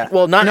Russian. Yeah.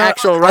 Well, not No,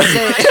 actual I'm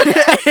Russian.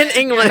 saying- In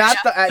English.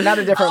 not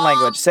a different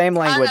language. Same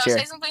I language don't know,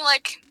 here. Say something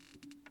like,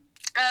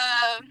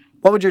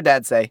 What would your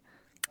dad say?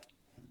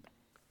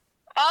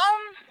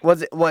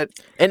 Was it what?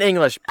 In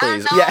English, I don't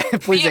please. know, Yeah,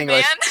 please be a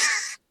English.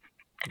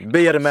 man.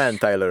 Be a man,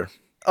 Tyler.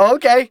 Oh,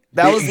 okay,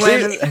 that was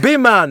Landon. Be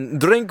man.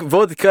 Drink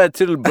vodka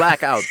till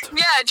blackout.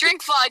 Yeah,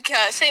 drink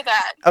vodka. Say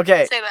that.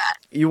 Okay, Say that.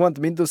 you want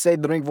me to say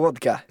drink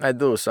vodka? I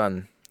do,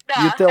 son.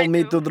 Yeah, You tell I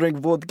me do. to drink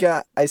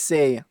vodka. I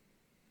say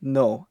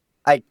no.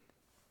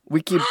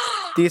 We keep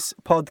this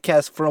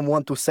podcast from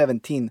 1 to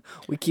 17.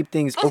 We keep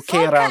things But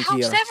okay vodka around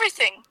helps here.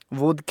 everything.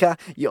 Vodka?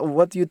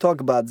 What do you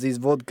talk about? These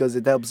vodkas,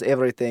 it helps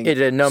everything. It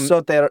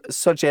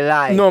Such a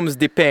lie. numbs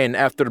the pain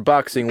after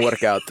boxing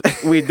workout.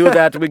 We do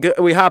that.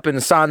 We hop in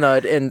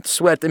sauna and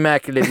sweat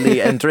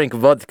immaculately and drink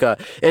vodka.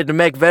 It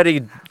make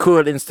very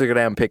cool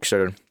Instagram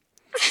picture.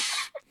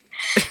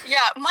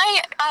 Yeah,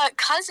 my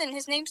cousin,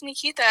 his name's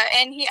Nikita,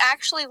 and he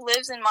actually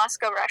lives in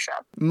Moscow, Russia.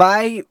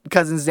 My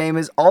cousin's name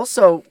is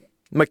also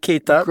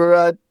Makita.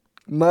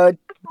 Lies.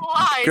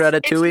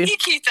 Gratitui? It's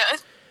Nikita.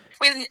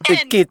 With an N.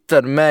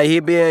 Nikita, man,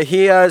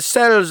 he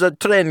sells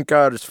train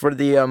cars for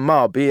the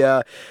mob. He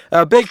a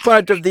big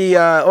part of the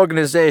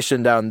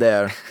organization down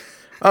there.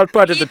 All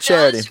part of He the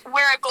charity. does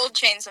wear a gold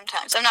chain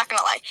sometimes. I'm not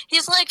gonna lie.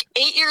 He's like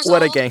 8 years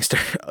What a old. gangster.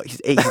 Oh,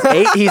 he's 8. He's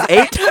 8? He's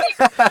 8? Yeah, he's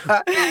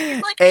like 8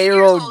 years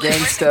 8-year-old old and wears a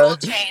gangster.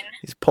 gold chain.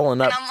 He's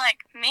pulling up. And I'm like,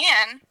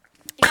 man,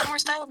 you got more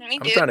style than me,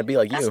 I'm dude. trying to be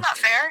like That's you. not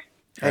fair.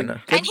 I know.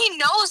 And he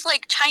knows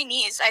like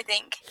Chinese, I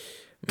think.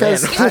 Man.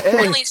 Because He's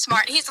really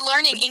smart. He's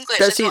learning English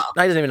Does as he? well.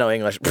 I doesn't even know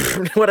English.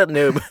 What a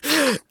noob.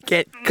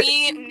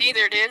 Me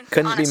neither, dude.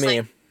 Couldn't honestly.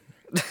 be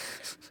me.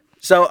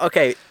 So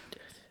okay,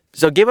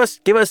 so give us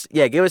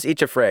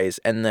each a phrase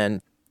and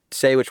then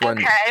say which one.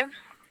 Okay.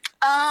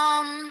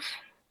 I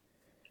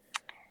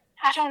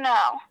don't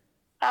know.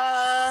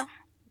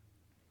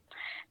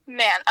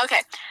 Man.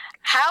 Okay.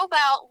 How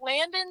about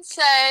Landon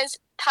says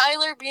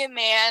Tyler be a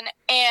man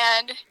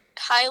and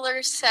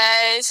Tyler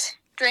says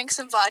drink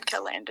some vodka,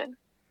 Landon.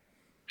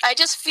 I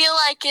just feel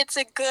like it's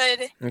a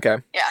good. Okay.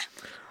 Yeah.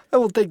 I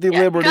will take the Yeah.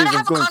 You liberties gotta of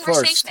have a going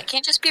conversation. first. It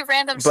can't just be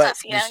random But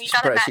stuff. You know, you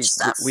gotta Bryce, match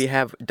stuff. we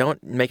have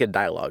don't make a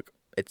dialogue.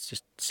 It's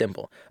just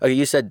simple. Okay,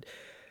 you said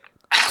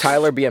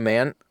Tyler be a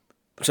man.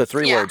 So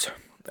 3 Yeah. words.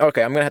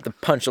 Okay, I'm gonna have to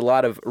punch a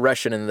lot of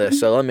Russian in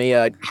this. So let me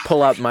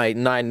pull out my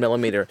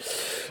 9mm.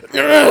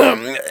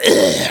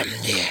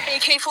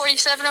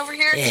 AK-47 over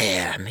here.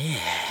 Yeah, man.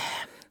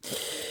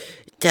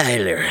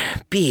 Tyler,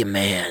 be a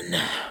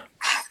man.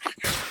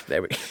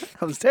 There we go.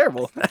 That was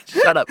terrible.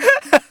 Shut up.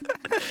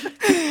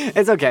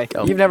 It's okay.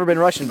 Go. You've never been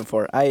Russian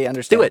before. I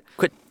understand. Do it.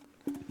 Quit.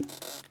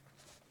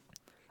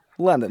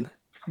 Landon,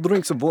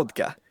 drink some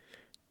vodka.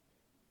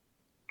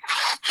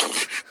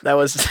 That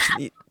was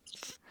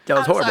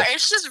I'm horrible. sorry.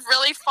 It's just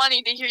really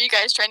funny to hear you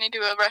guys trying to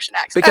do a Russian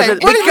accent. Because Hey,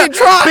 what do you mean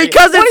try?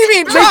 Because What do you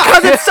mean try?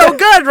 Because it's so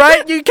good,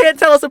 right? You can't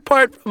tell us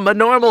apart from a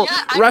normal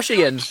Yeah, I Russian.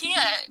 really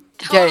can't.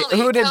 Okay,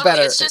 Totally, who did totally.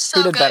 better? It's just Who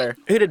so did good. better?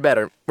 Who did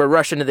better? We're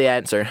Russian to the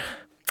answer.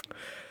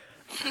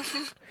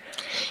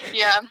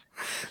 Yeah,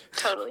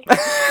 totally.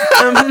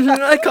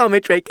 I call me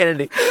Trey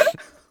Kennedy.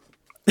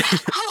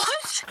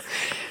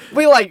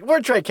 What?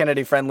 We're Trey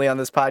Kennedy friendly on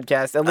this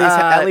podcast. At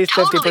least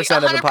 50%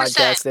 Totally, of the 100%.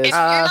 podcast If is. you're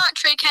not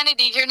Trey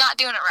Kennedy, you're not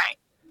doing it right.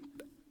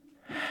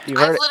 You've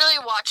I've heard it. literally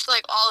watched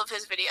like all of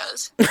his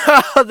videos.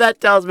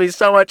 That tells me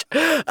so much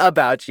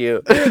about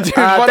you.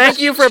 what Thank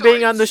a you for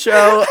being choice. on the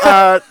show.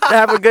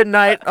 Have a good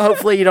night.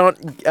 Hopefully you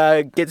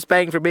don't get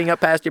spanked for being up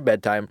past your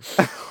bedtime.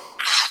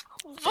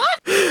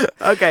 What?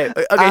 Okay.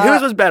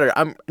 Whose was better?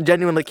 I'm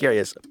genuinely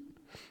curious.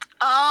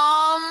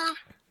 I'm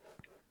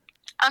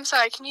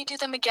sorry. Can you do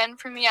them again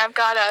for me? I've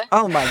gotta.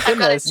 Oh my gotta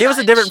goodness. Give us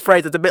a different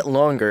phrase. It's a bit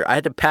longer. I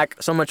had to pack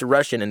so much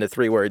Russian into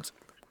 3 words.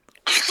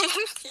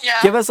 Yeah.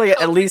 Give us like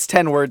at least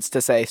 10 words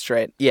to say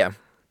straight. Yeah.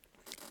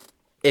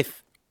 Yeah.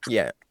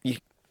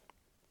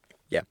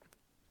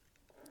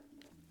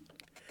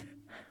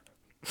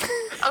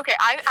 Okay,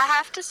 I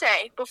have to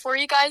say, before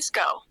you guys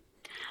go,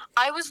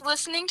 I was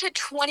listening to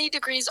 20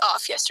 Degrees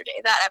Off yesterday,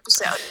 that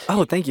episode.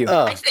 Oh, thank you.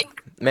 I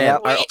think. Man,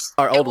 Yep.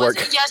 our old it work.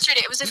 wasn't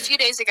yesterday, it was a few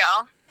days ago.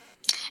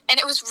 And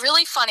it was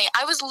really funny.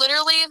 I was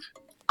literally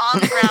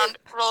on the ground,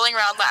 rolling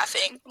around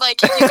laughing.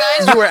 Like, you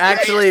guys You were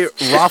actually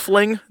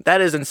ruffling?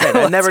 That is insane.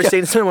 I've never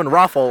seen someone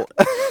ruffle.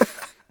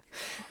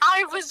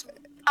 I was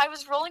I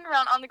was rolling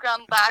around on the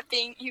ground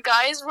laughing. You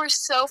guys were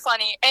so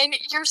funny, and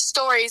your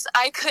stories,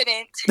 I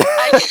couldn't.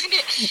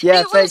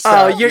 Yeah, It was thanks, so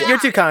Oh, Sarah. you're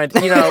too bad.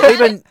 kind. You know, we've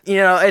been, you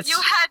know, it's You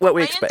had what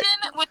we Landon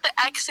expect. with the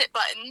exit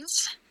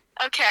buttons,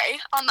 okay,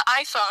 on the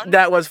iPhone,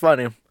 That was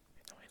funny.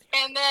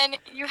 and then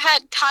you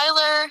had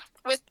Tyler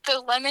with the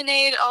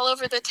lemonade all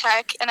over the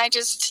tech, and it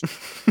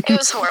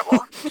was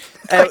horrible.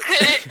 I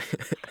couldn't.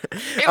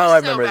 It Oh, was I so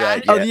remember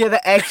that. bad. Oh Yeah. yeah,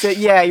 the exit.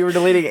 Yeah, you were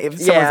deleting it.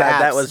 Someone's Yeah,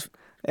 that apps. was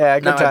Yeah,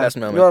 good not my time. best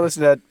moment. Go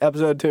listen to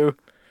episode 2.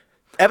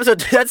 episode.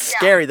 That's Yeah.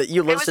 scary that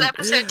you It was listen.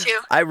 episode 2.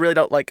 I really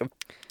don't like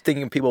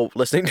thinking of people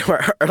listening to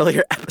our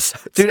earlier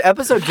episodes. Dude,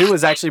 episode 2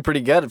 was actually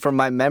pretty good from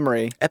my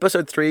memory.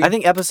 Episode 3 I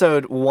think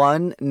episode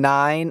 1,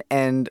 9,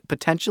 and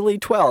potentially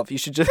 12. You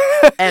should just.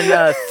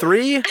 and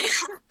 3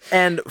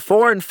 and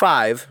 4 and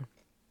 5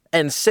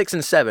 and 6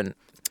 and 7.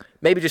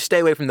 Maybe just stay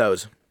away from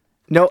those.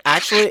 No,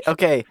 actually,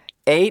 okay.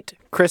 8,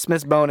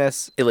 Christmas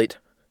bonus, Elite.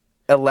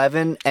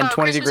 11, and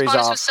 20 Christmas degrees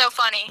bonus off. was so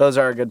funny. Those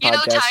are a good You know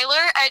podcast.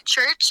 Tyler at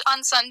church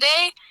on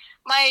Sunday,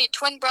 my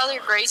twin brother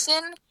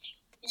Grayson,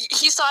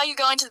 he saw you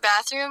go into the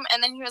bathroom,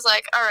 and then he was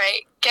like, all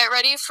right, get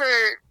ready for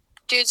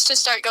dudes to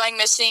start going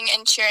missing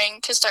and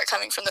cheering to start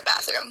coming from the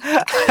bathroom.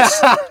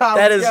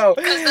 That is-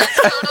 Because that's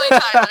totally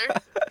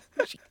Tyler.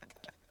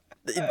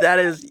 That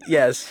is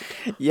yes.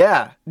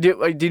 Yeah. Do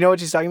you know what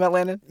she's talking about,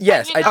 Landon?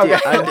 Yes, You I know, do.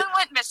 Okay. I no do. one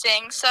went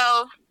missing,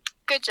 so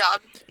good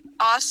job.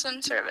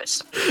 Awesome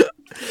service.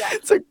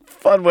 It's a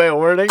fun way of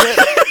wording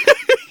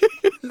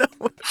it.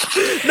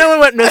 No one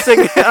went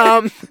missing.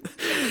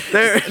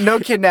 There No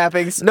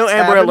kidnappings. no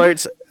Amber happened.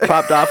 Alerts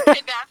popped off.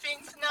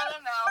 Kidnappings?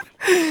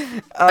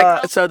 No.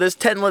 So this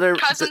 10-liter.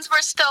 Cousins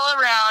were still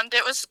around.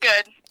 It was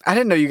good. I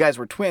didn't know you guys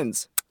were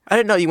twins. I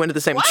didn't know you went to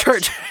the same What?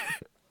 church.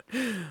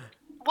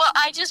 Well,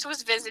 I just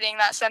was visiting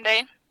that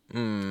Sunday.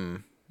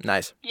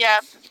 Nice. Yeah,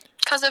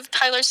 because of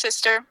Tyler's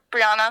sister,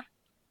 Brianna.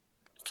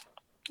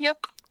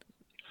 Yep.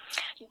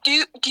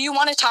 Do you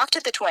want to talk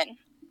to the twin?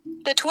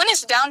 The twin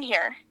is down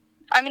here.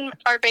 I'm in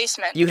our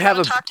basement. You have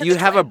wanna talk to a you the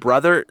have a twin?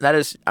 brother. That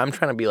is. I'm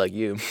trying to be like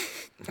you.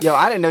 Yo,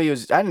 I didn't know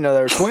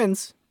they were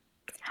twins.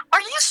 Are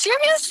you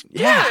serious?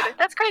 Yeah. Dude,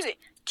 that's crazy.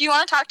 Do you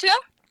want to talk to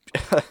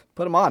him?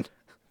 Put them on.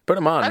 Put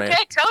him on, Okay, man.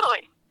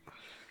 totally.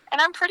 And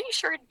I'm pretty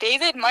sure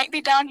David might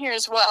be down here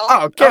as well.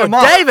 Oh, get him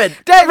on. David!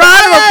 David!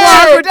 Round of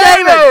applause Hey, for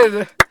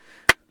David!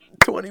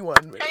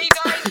 21. Man. Hey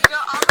guys, you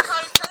got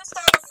avocado toast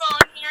on the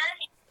phone here.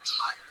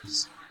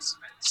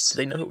 Do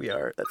they know who we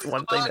are? That's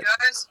one thing. Hello, That...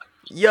 guys.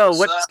 Yo, What's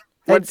what's up?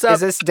 what's Hey, up, Is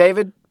this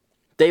David?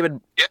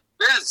 David? Yeah,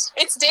 it is.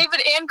 It's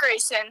David and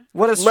Grayson.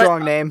 What a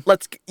strong name.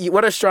 Let's.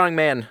 What a strong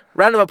man.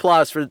 Round of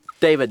applause for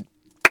David.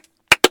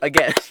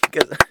 Again.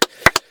 'Cause-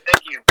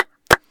 Thank you.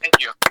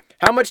 Thank you.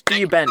 How much do Thank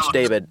you you bench, so much.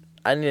 David?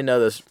 I need to know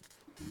this.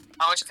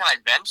 How much can I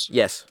bench?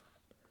 Yes.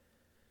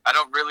 I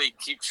don't really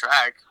keep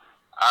track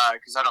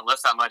because I don't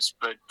lift that much,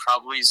 but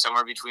probably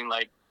somewhere between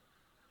like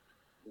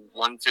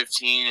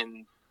 115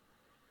 and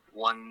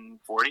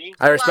 140.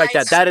 I respect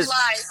Lies, that. That is.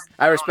 lies.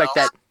 I respect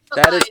that. The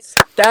That is. lies.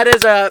 That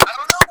is a. I don't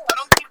know. I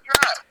don't keep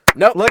track.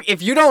 Nope. Look,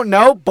 if you don't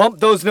know, bump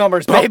those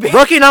numbers, baby.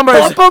 Rookie numbers.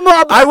 Bump them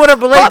up. I would have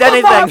believed Bump 'em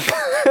anything. up.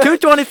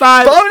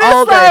 225 Bonus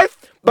all day. life.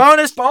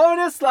 Bonus.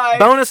 Bonus life.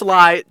 Bonus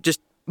lie. Just.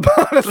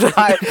 Bonus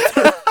life.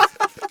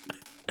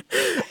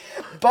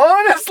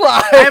 Bonus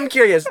life. I'm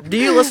curious. Do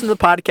you listen to the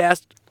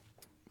podcast?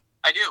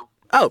 I do.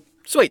 Oh,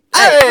 sweet.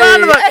 Hey,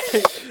 round of a-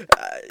 hey.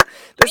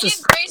 Me and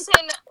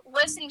Grayson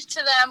listened to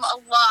them a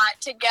lot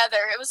together.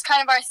 It was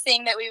kind of our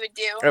thing that we would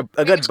do.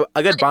 a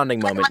good bonding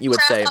moment, you would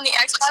Minecraft say. On the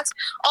Xbox.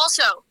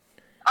 Also,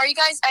 are you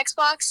guys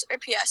Xbox or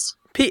PS?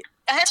 P-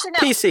 I have to know.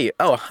 PC.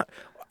 Oh,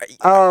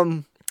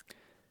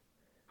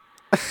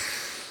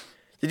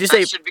 did you say?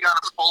 That should be on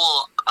a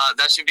poll.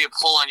 That should be a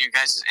poll on your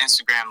guys'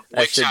 Instagram,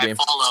 That which should I be.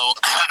 follow.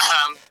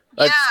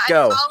 Let's yeah,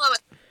 go. I follow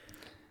it.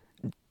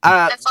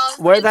 follow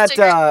where that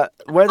Oh,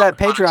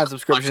 Patreon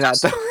subscription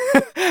at though?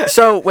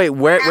 So wait,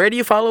 where do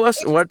you follow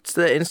us? What's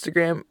the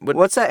Instagram?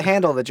 What's that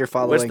handle that you're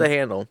following? What's the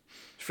handle?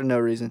 For no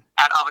reason.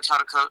 at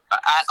Avocado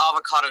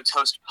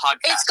Toast Podcast.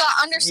 It's got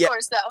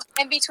underscores though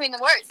in between the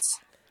words.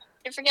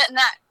 You're forgetting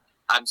that.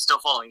 I'm still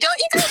following. Don't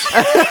you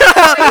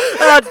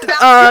guys?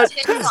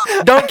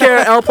 Don't care.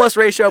 L plus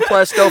ratio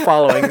plus still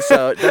following,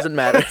 so it doesn't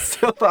matter.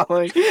 Still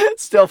following.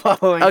 Still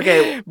following.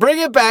 Okay. Bring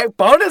it back.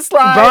 Bonus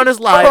live. Bonus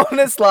live.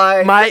 Bonus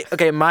live. My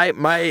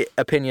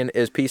opinion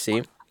is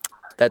PC.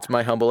 That's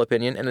my humble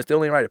opinion, and it's the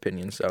only right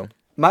opinion. So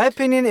My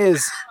opinion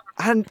is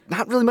I'm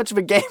not really much of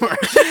a gamer.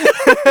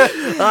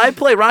 I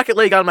play Rocket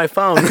League on my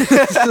phone.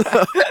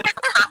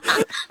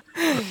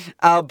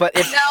 But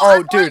if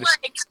No, dude,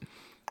 Like,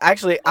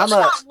 actually I'm there's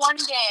a not one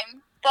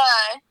game.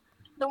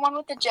 The one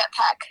with the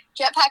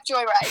jetpack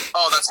joyride.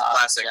 Oh, that's a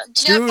classic.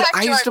 Dude, Jetpack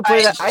I used to Joyride.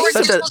 play that- I Or used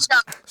to- Triple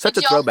Jump. such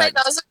Did a y'all play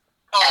throwback. those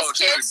Oh, as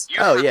dude. kids? You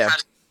Oh, have yeah.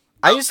 had-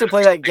 I used to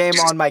play that game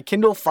on my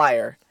Kindle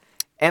Fire,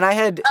 and I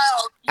had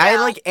Oh, yeah. I had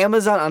like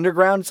Amazon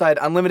Underground, so I had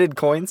unlimited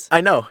coins. I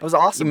know. It was You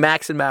awesome.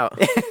 max them out.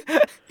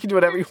 You do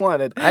whatever you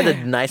wanted. I had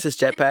the nicest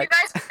Did you jetpack.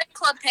 guys play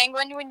Club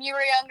Penguin when you were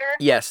younger?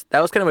 Yes,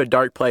 that was kind of a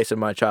dark place in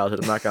my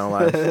childhood. I'm not gonna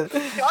lie.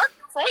 Dark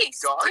place.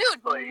 dark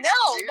Dude, place,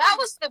 no. dude. That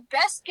was the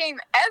best game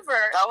ever.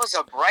 That was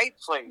a bright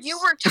place. You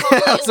were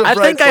totally... That's a I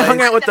bright think I hung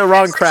place. out with the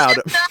wrong crowd.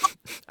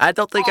 Though. I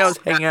don't think I was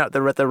hanging out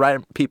with the right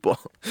people.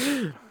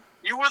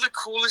 You were the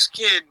coolest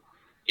kid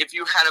if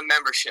you had a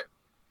membership.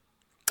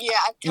 Yeah,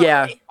 totally.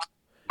 Yeah.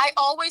 I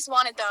always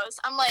wanted those.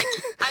 I'm like,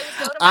 I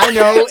would go to I my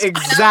know friends and I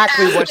would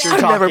exactly ask what you're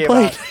them. I've never talking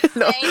played.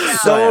 about. I know.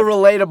 So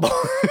relatable.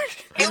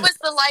 It was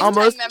the lifetime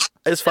Almost membership,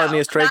 as funny though.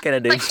 as Trey Not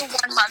Kennedy. Like the 1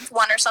 month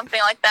one or something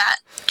like that.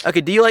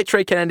 Okay, do you like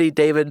Trey Kennedy,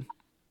 David?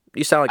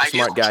 You sound like a I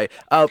smart do. guy.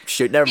 Oh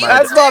shoot, never mind.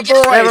 That's my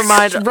boy. Never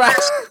mind. Whenever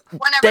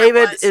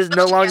David it was. is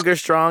no longer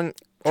strong.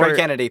 Trey Or,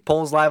 Kennedy,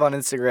 polls live on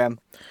Instagram.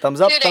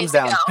 Thumbs up, 2 thumbs days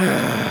down. ago.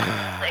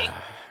 Like,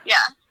 yeah.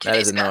 2 that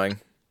days is ago. annoying.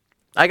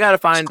 I gotta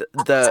find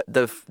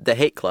the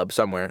hate club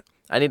somewhere.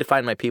 I need to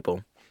find my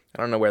people.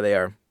 I don't know where they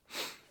are.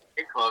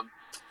 Hey, club.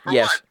 For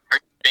Yes. what? Are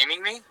you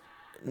shaming me?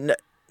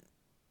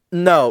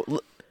 No,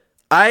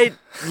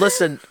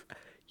 listen.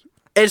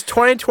 It's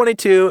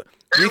 2022.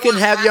 You can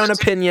have your own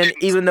opinion,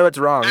 even though it's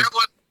wrong. There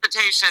was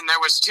hesitation. There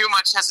was too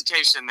much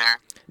hesitation there.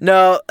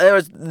 No, there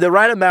was the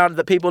right amount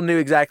that people knew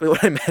exactly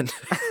what I meant.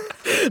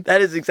 That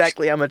is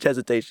exactly how much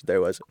hesitation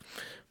there was.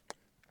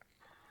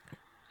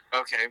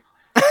 Okay.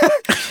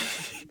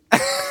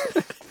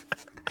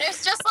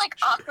 There's just like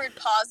awkward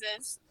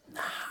pauses.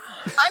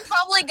 I'm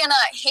probably gonna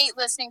hate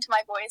listening to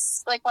my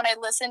voice. Like when I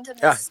listen to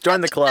this. Yeah,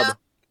 join the club. episode,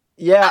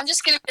 Yeah, I'm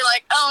just gonna be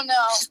like, oh no,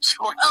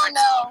 Join oh the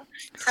club.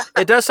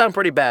 no. It does sound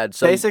pretty bad.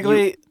 So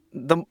basically,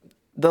 the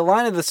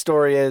line of the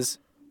story is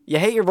you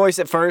hate your voice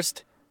at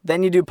first,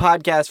 then you do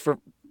podcasts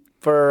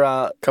for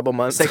a couple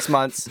months. 6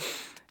 months,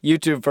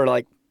 YouTube for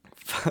like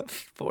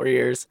 4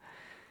 years.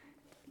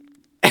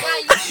 Yeah,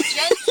 you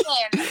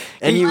Jensen.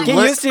 And you get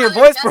learn- used to your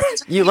voice, bro.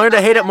 You learn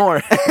to hate it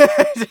more.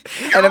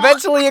 And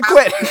eventually you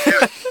quit.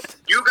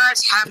 You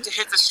guys have to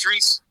hit the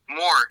streets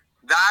more.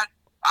 That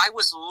I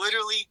was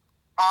literally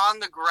on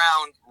the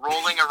ground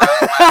rolling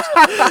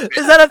around.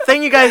 Is that a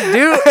thing you guys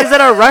do? Is that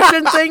a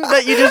Russian thing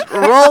that you just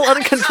roll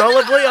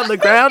uncontrollably on the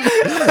ground?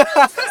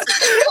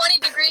 20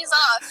 degrees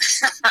off.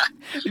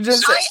 You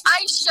just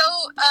I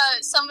show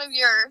some of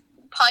your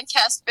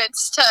podcast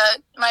bits to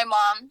my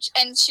mom,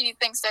 and she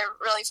thinks they're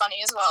really funny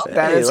as well.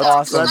 That Hey, is let's-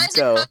 awesome. Let's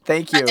go.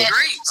 Thank you. Great.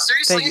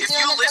 Seriously, Thank you. if Doing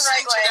you're it the listening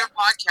right to way. their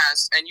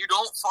podcast and you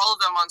don't follow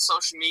them on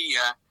social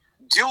media,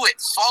 do it.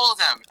 Follow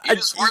them. It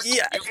is worth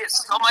yeah. it. You get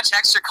so much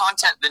extra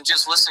content than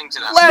just listening to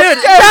them.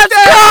 Dude, let's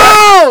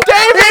go!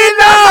 David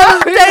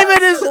knows! David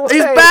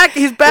he's Hey, back.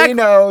 He's back. He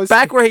knows.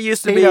 Back where he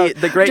used to He be. knows.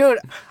 The great. Dude,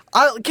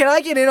 can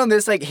I get in on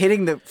this like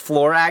hitting the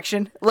floor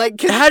action? Like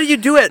 'cause How do you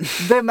do it?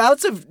 the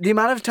amount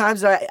of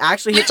times that I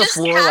actually hit the just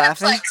floor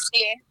laughing.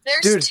 cataplexy. There's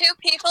Dude. 2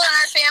 people in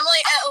our family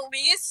at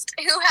least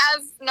who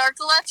have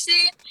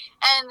narcolepsy,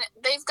 and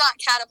they've got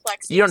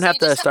cataplexy. You don't have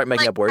to just start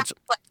making up words.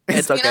 cataplexy.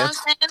 It's You okay. know what I'm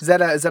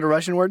saying? Is that a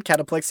Russian word?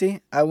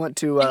 Cataplexy? I went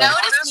to No, it is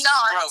honest,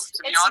 not. bro, to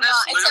be It's honest,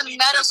 not. It's a literally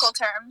medical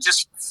term.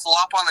 Just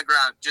flop on the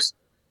ground. Just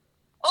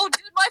Oh,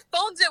 dude, my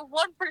phone's at 1%.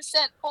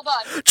 Hold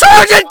on.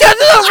 Charge it! Get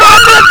to the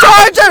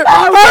charger!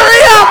 Hurry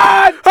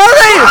up!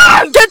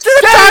 Hurry! Get to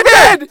the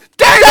charger!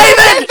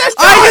 David!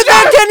 Are you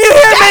there? Can you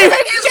hear me?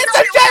 Get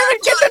the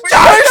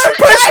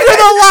Push through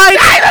the light!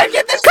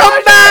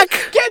 Come back!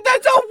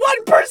 That's a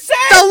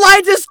 1%. The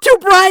light is too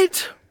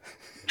bright!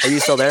 Are you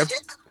still there?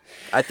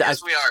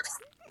 yes, we are.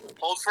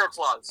 Hold for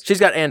applause. She's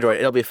got Android.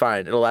 It'll be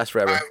fine. It'll last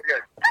forever. All right,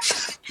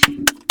 we're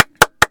good.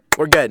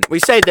 We're good. We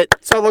saved it.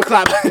 Solo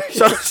clap.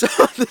 So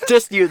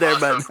just you there,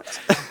 bud.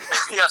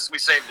 Yes, we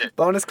saved it.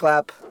 Bonus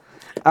clap.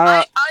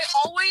 I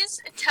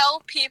always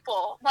tell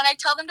people when I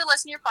tell them to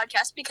listen to your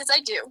podcast, because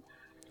I do.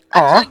 Aw.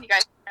 I'm telling you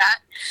guys that.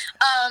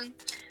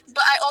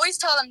 But I always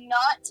tell them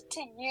not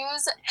to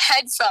use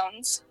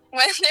headphones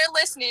when they're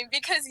listening,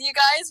 because you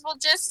guys will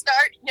just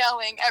start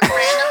yelling at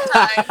random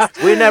times.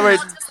 We never.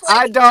 You'll just, like,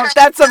 I don't. crack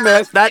That's a up.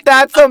 myth.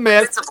 That's a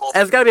myth. Principle.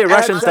 It's gotta be a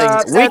Russian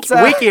That's, thing. Weak,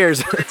 that's, weak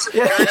ears.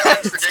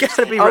 It's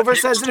gotta be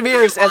Oversensitive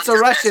ears. That's a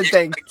Russian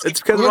thing. It's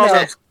because You of all know,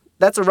 the.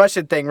 that's a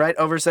Russian thing, right?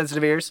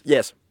 Oversensitive ears.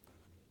 Yes.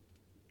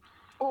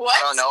 What?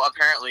 I don't know.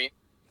 Apparently.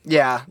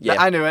 Yeah. Yeah.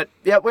 I knew it.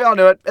 Yeah, we all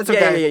knew it. It's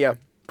okay. Yeah.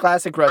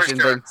 Classic For Russian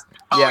sure. thing.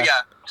 Oh Yeah.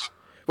 yeah.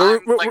 We're-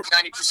 I'm we're- like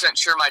 90%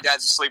 sure my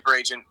dad's a sleeper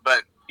agent,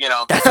 but you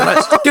know.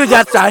 Dude,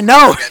 that's I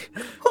know.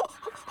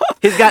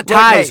 He's got Well,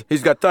 ties. hey.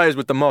 He's got ties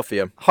with the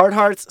mafia. Hard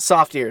hearts,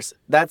 soft ears.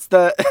 That's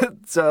the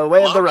it's a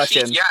way of the Low-key,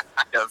 Russian. Yeah,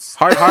 kind of.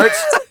 Hard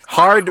hearts,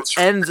 hard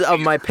ends of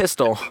my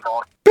pistol.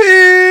 Beep.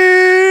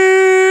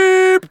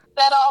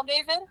 That all,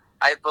 David?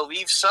 I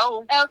believe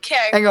so.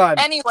 Okay. Hang on.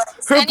 Anyways.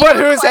 Who any put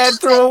more whose head questions?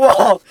 through a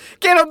wall?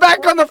 Get him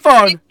back on the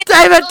phone.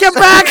 David, get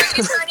back!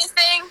 Securities or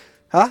anything?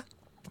 Huh?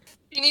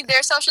 Do you need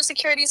their social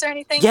securities or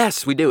anything?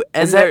 Yes, we do.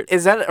 And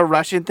Is that a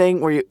Russian thing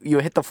where you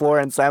hit the floor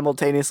and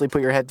simultaneously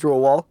put your head through a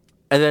wall?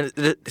 and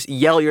then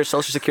yell your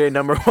social security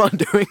number while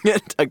doing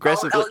it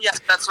aggressively. Oh, yes,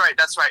 that's right.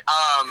 That's right.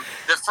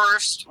 The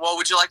first. Well,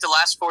 would you like the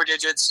last 4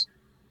 digits?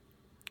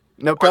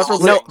 No,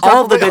 preferably. No,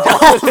 all the digits.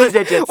 All the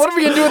digits. What are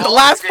we gonna do with the All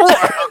last 4?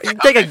 digits. Okay,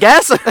 Take a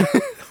guess.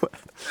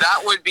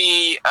 That would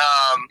be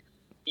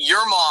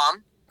your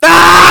mom.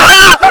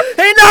 Ah!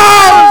 He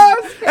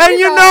knows! And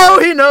you know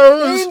he He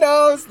knows.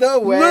 knows the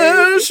way.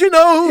 Yes, he He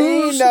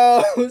knows.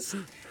 knows.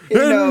 He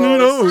And he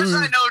knows. Of course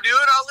knows. I know, dude.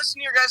 I listen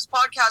to your guys'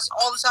 podcast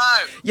all the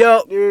time.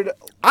 Yo, Dude,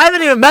 I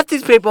haven't even met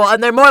these people,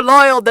 and they're more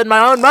loyal than my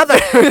own mother.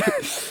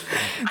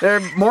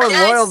 they're more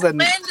loyal than.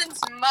 Landon's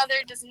mother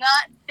does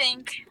not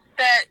think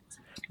that.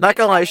 Not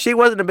gonna lie, she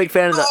wasn't a big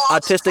fan of the Oh,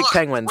 autistic fuck.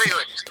 penguins. Wait.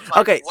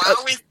 Okay,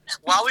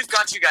 While we've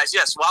got you guys,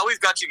 while we've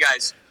got you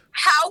guys,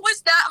 How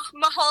was that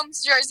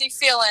Mahomes jersey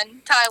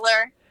feeling,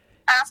 Tyler?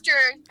 After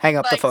Hang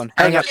up the like, phone.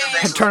 Hang Hang up.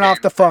 up. Turn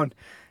off the phone.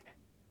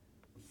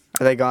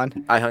 Are they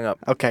gone? I hung up.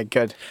 Okay,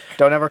 good.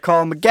 Don't ever call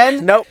them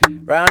again. Nope.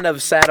 Round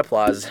of sad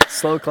applause.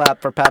 Slow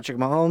clap for Patrick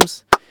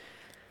Mahomes.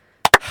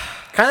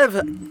 Kind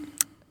of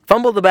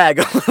fumbled the bag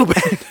a little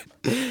bit.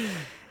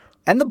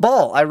 And the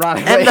ball,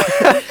 ironically.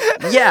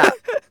 And yeah,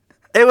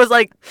 it was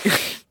like,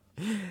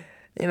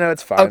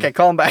 it's fine. Okay,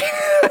 call him back.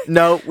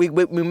 No, we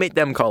made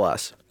them call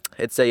us.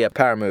 It's a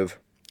power move.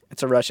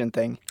 It's a Russian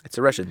thing. It's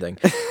a Russian thing.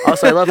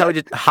 Also, I love how we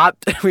just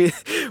hopped. We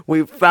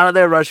found out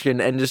they're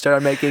Russian and just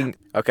started making.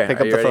 Okay, Pick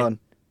are up you the ready? phone.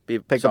 Be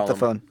Pick up the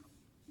solemn. phone.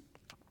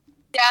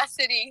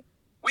 audacity.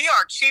 we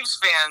are Chiefs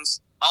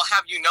fans. I'll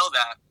have you know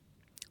that.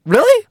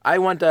 Really? I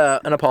want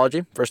an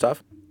apology first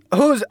off.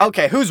 Who's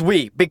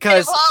we? An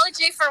Because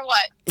apology for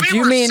what? We do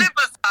you were mean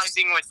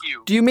sympathizing with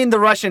you. do you mean the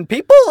Russian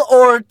people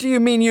or do you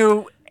mean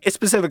you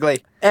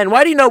specifically? And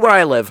why do you know where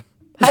I live?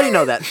 How do you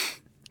know that?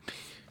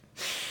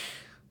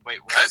 Wait,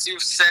 because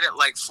you've said it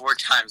like 4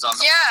 times on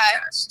the Yeah.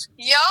 podcast.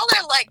 Y'all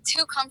are like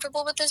too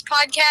comfortable with this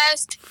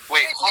podcast.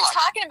 Wait, You're hold on.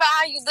 talking about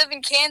how you live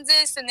in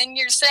Kansas, and then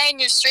you're saying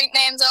your street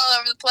names all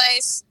over the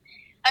place.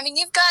 I mean,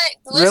 you've got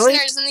Really?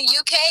 listeners in the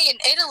UK and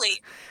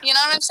Italy. You know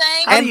what I'm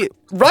saying? How And do you-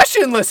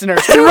 Russian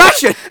listeners. In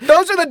Russian.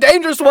 Those are the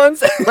dangerous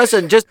ones.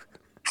 Listen, just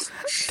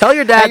tell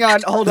your dad. Hang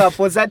on, hold up.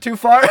 Was that too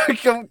far?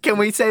 Can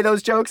we say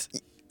those jokes?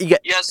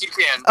 Yes, you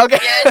can. Okay.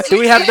 Yes, Do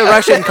we have the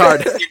Russian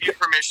card? Give you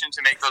permission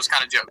to make those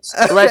kind of jokes.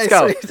 Let's Okay,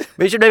 go. sweet.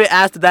 We should maybe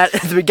ask that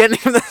at the beginning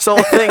of this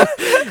whole thing,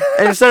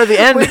 and instead of the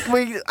end.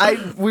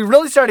 We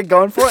really started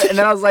going for it, and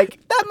then I was like,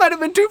 that might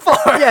have been too far.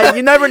 Yeah,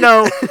 you never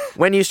know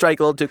when you strike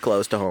a little too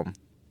close to home.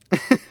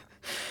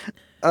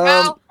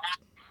 well,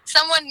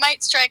 someone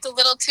might strike a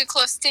little too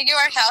close to your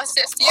house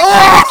if you.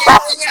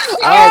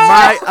 Oh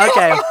my.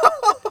 Okay.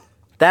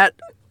 That.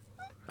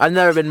 I've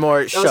never been more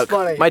that was shook.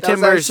 funny. My That was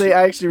timbers.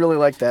 I actually really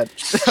like that.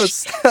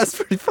 That's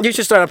pretty funny. You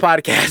should start a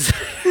podcast.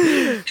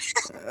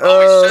 Oh,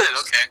 we should.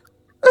 Okay.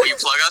 Will you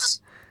plug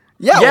us?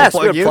 Yeah, Yes,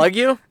 we'll we'll plug you. plug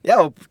you. Yeah,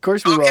 well, of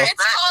course we will. Okay. It's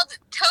called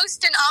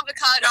toast and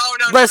avocado.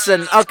 No.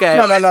 Listen, okay.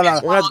 No.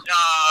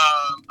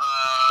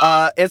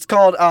 It's We're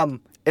called,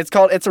 It's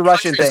called It's a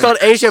Russian thing. It's called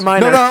Asia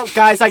Minor. No,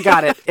 guys, I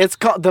got it. It's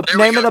called the There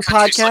we name of go, the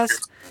country podcast.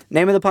 slickers.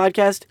 Name of the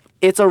podcast.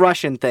 It's a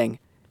Russian thing.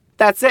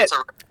 That's it. It's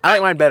a, I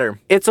like mine better.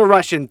 It's a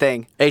Russian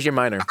thing. Asia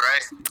Minor.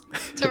 right?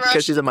 It's a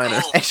Because she's a minor.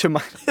 Cool. Asia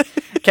Minor.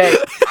 Okay,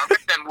 All right,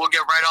 then we'll get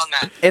right on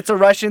that. It's a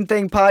Russian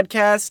thing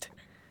podcast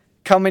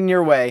coming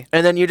your way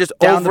And then you just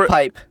down over. the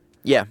pipe.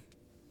 Yeah.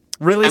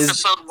 Really?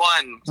 Episode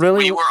 1.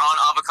 really- We were on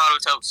avocado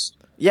toast.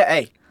 Yeah.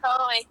 Hey,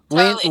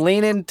 Totally.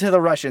 lean into the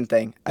Russian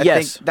thing. I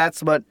Yes. think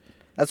that's what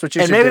you And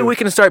should maybe do. we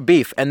can start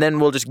beef, and then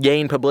we'll just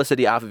gain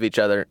publicity off of each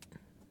other.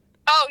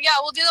 Oh yeah,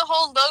 we'll do the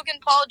whole Logan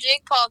Paul,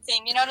 Jake Paul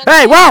thing. You know what I'm Hey,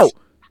 saying? whoa!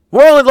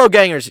 We're only low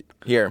gangers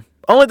here.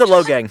 Only the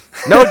low gang.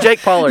 No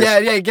Jake Paulers.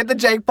 Yeah. Get the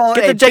Jake Paul.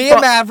 Get Hey, the Jake be Paul-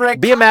 a maverick.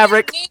 Be a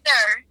maverick.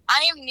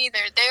 I am neither.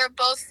 They are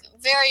both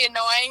very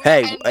annoying.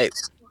 Hey, and hey.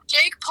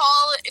 Jake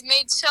Paul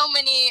made so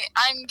many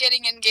I'm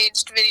getting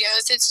engaged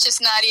videos. It's just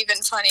not even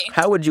funny.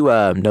 How would you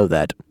know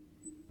that?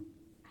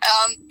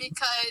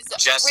 Because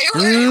Jesse.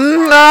 we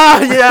were.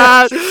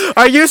 Yeah.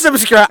 Are you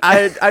subscribed?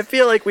 I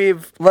feel like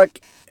we've. Look.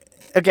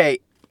 Okay.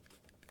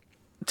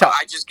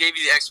 I just gave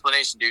you the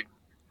explanation, dude.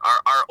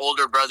 Our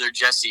older brother,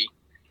 Jesse,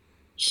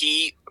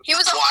 he He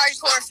was a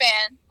watched hardcore them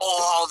fan.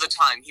 all the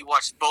time. He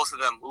watched both of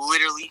them.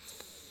 Literally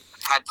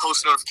had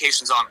post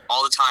notifications on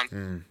all the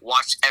time.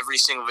 Watched every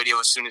single video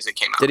as soon as it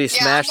came out. Did he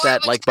Yeah, smash I'm more that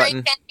of a like Trey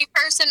button? Kennedy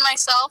person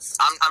myself.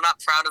 I'm not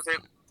proud of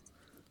him,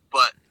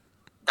 but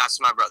that's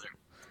my brother,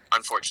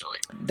 unfortunately.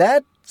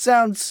 That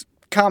sounds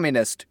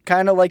communist,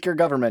 kind of like your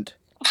government.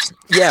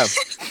 Yeah.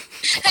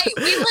 Hey,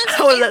 we live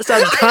How does that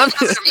sound in-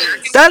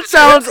 communist? That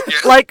sounds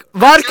like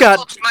vodka.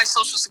 Just my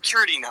social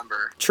security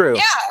number. True.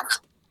 Yeah.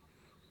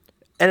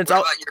 And it's What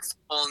all. about your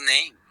full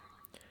name?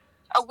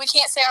 Oh, we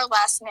can't say our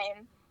last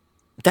name.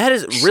 That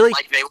is really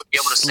Like they would be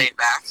able to say it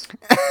back.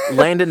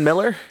 Landon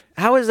Miller.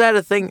 How is that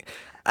a thing?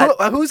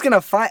 Who's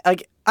gonna find?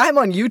 Like, I'm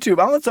on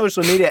YouTube. I'm on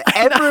social media.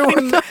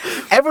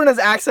 Everyone has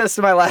access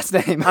to my last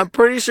name. I'm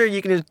pretty sure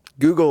you can just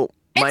Google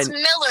my. It's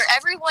Miller.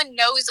 Everyone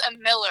knows a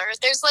Miller.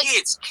 There's like,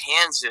 It's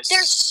Kansas.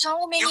 there's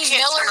so many you can't turn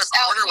Millers a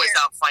out corner here.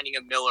 without finding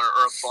a Miller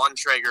or a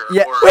Bontrager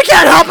Yeah. or We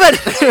can't help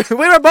it. We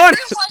were born.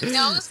 Everyone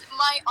knows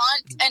my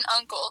aunt and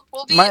uncle.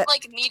 We'll be My-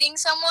 like meeting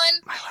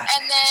someone, last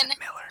and then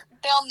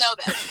they'll know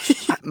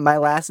them. My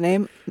last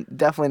name,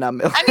 definitely not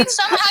Miller. I mean,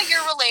 somehow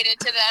you're related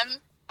to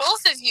them.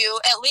 Both of you,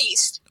 at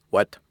least.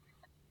 What?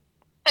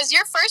 Because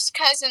your first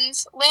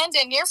cousins,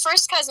 Landon, your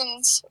first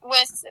cousins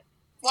with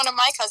one of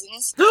my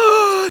cousins.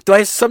 Do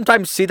I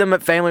sometimes see them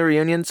at family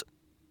reunions?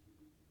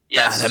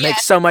 Yes. That Yeah.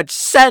 makes so much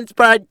sense,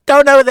 but I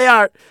don't know who they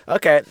are.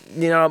 Okay,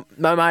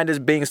 my mind is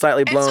being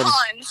slightly It's blown.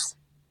 Hans.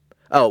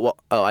 Oh well.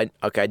 Oh, I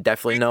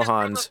definitely know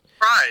Hans.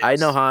 I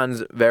know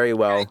Hans very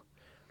well.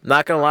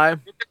 Not gonna lie.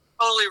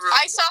 Totally ruined.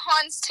 I saw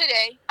Hans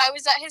today. I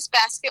was at his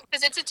basket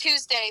because it's a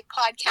Tuesday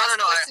podcast,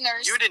 No.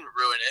 listeners. You didn't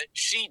ruin it.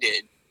 She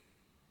did.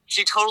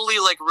 She totally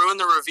ruined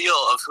the reveal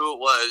of who it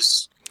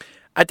was.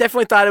 I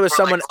definitely thought it was Or,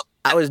 someone.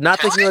 I was not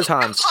thinking it was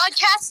Aren't Hans.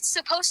 podcasts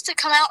supposed to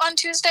come out on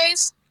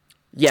Tuesdays?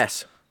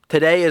 Yes.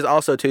 Today is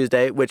also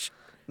Tuesday, which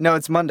No,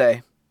 it's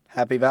Monday.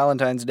 Happy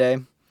Valentine's Day.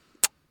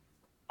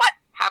 What?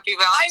 Happy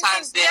I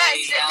Valentine's mean,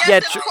 Day. yes, Yeah,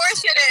 of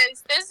course it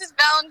is. This is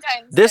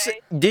Valentine's this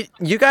Day.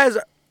 you guys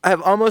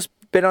have almost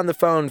been on the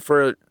phone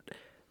for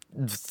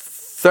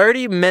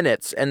 30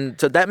 minutes, and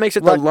so that makes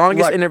it the Look,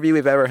 longest look. interview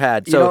we've ever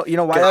had. You So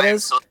know why I that am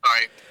is? so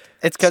sorry.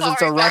 It's because it's a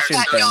Sorry about Russian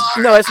that, thing.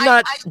 y'all. No, it's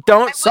not.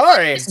 Don't.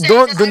 Sorry.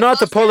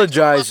 Don't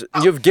apologize.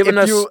 You've given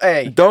If us. you-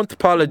 hey, don't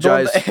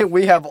apologize.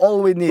 We have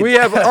all we need. We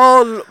have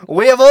all.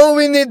 We have all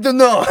we need to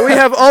know. We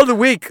have all the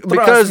week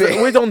because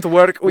me. we don't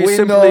work. We know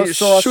simply shoot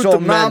social the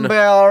men.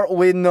 number.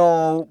 We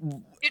know.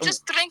 You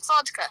just drink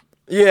vodka.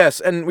 Yes,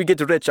 and we get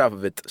rich off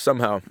of it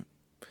somehow.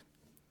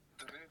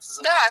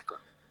 Так.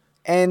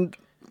 And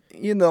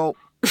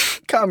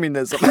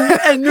communism.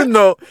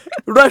 And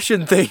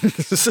Russian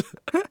things.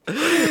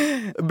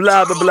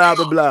 Blah blah blah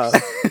blah blah.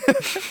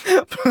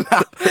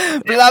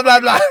 blah blah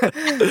blah.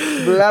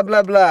 Blah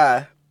blah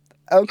blah.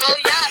 Okay. Well,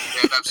 yeah. I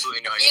have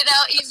absolutely no idea. You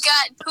know, you've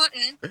got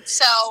Putin,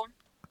 so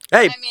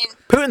Hey, I mean,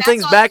 putting that's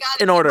things all back you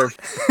gotta in do. order.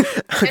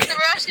 It's a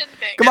Russian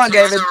thing. Come on,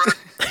 David.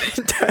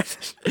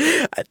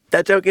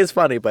 That joke is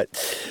funny, but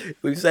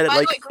we've said it By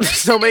like the way, Grayson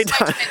so many is my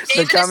times. twin. The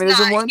David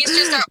communism is not. one? He's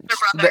just our older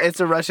brother. It's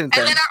a Russian And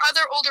thing. then our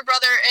other older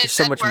brother is There's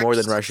so much Edward. more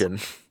than Russian.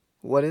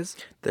 What is?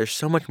 There's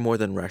so much more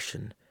than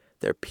Russian.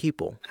 They're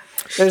people.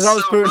 There's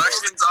always So Putin.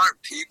 Russians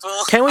aren't people.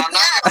 Can we- I'm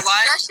not gonna lie.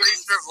 I'm Russians- pretty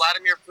sure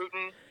Vladimir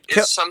Putin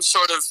Can- is some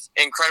sort of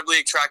incredibly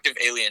attractive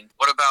alien.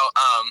 What about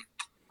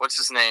what's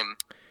his name?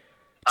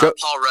 Jo-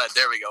 Paul Rudd.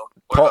 There we go.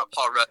 What Paul- about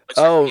Paul Rudd? What's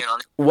your Oh, opinion on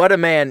it? what a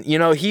man.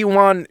 He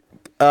won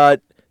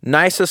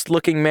nicest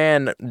looking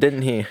man,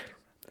 didn't he?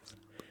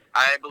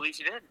 I believe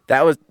he did.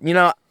 That was,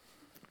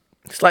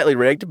 slightly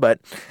rigged, but,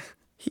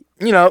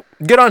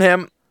 good on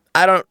him.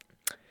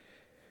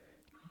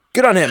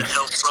 Good on him.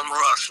 Help from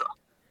Russia.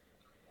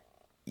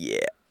 Yeah.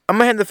 I'm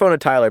going to hand the phone to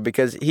Tyler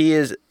because he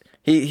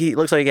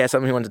looks like he has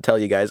something he wants to tell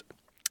you guys.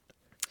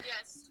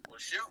 Yes. Well,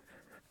 shoot.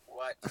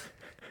 What?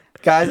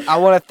 Guys, I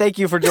want to thank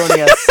you for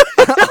joining us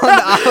on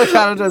the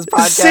Avocado Toast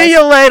podcast. See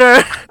you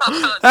later.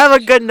 Have a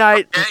good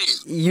night. Hey.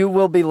 You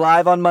will be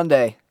live on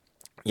Monday.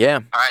 Yeah.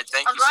 All right.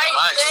 Thank All you so right.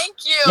 much. Thank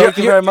you. Thank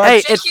you very much.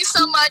 Hey, Thank you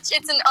so much.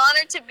 It's an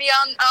honor to be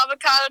on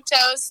Avocado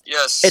Toast.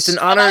 Yes. it's an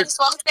And I honor. just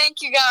want to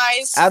thank you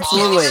guys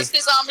Absolutely. for giving us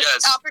this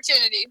Yes.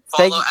 opportunity.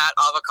 Follow Thank- at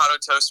Avocado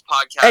Toast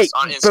Podcast Hey,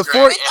 on Instagram.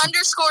 before- With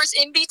underscores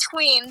in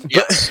between.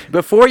 Yes.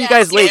 Before you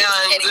guys leave,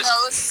 And Getting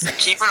those.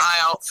 keep an eye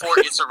out for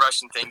It's a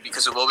Russian Thing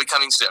because it will be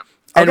coming soon.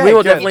 and Okay, we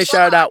will good. definitely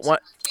shout out one.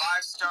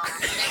 5-star.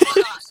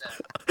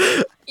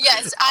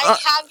 Yes, I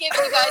have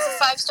given you guys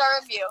a 5-star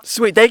review.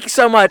 Sweet, thank you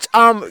so much.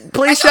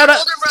 Please shout My out.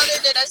 older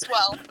brother did as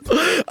well.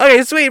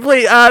 Okay, sweet.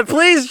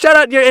 Please shout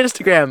out your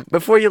Instagram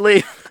before you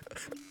leave.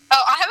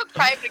 Oh, I have a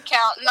private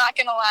account, not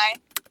gonna lie.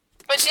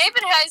 But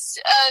David has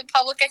a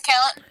public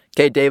account.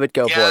 Okay, David,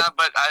 go for it. Yeah,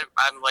 but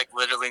I'm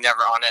literally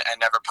never on it and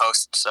never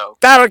post, so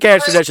I don't care.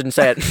 It's tradition.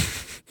 Say it.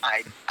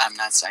 I'm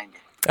not saying it.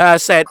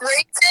 Say it.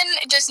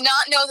 Grayson does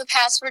not know the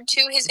password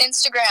to his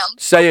Instagram.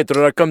 Say it,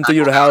 or I'll come to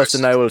your Of house course.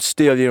 and I will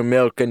steal your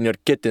milk and your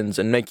kittens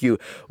and make you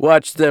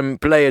watch them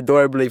play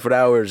adorably for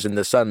hours in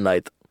the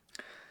sunlight.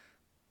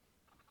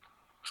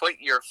 Put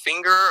your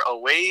finger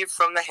away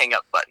from the hang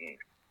up button.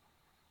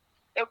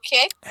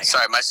 Okay?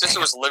 Sorry, my sister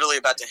was literally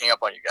about to hang up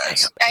on you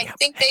guys. I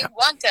think they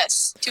want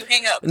us to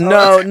hang up.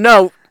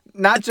 No.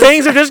 Not just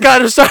Things have just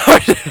gotten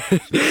started.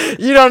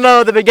 You don't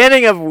know the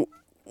beginning of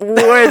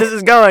where this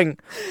is going.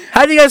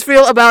 How do you guys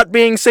feel about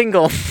being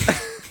single?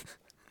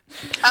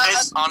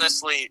 It's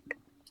honestly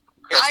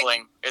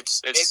crippling.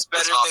 It's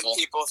better awful. than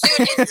people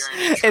Dude,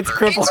 think. It's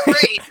crippling. It's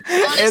great.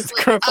 Honestly, It's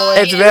crippling.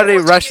 It's very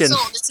 14 Russian. years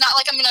old. It's not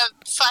like I'm gonna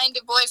find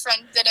a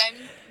boyfriend that I'm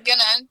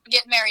gonna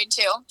get married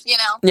to. You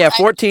know. Yeah, I-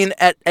 14.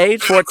 At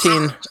age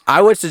 14,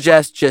 I would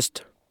suggest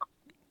just,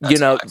 That's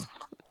a lie.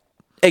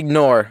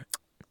 ignore.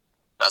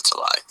 That's a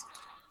lie.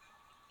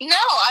 No,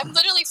 I'm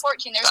literally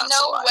 14. There's That's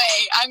a no lie.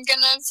 way I'm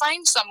gonna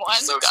find someone.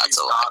 So That's she's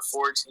a lie. not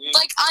 14.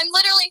 Like I'm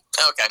literally,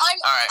 Okay. I'm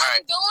all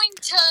right. going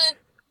to,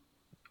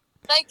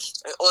 like,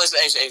 Listen,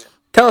 Asia.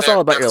 Tell us all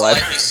about they're your life.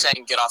 politely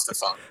saying get off the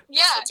phone.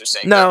 yeah. That's what they're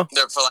saying. No.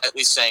 They're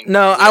politely saying.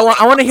 No, we I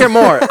don't want to hear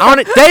more.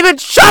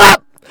 David, shut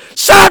up!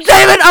 Shut up,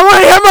 David! I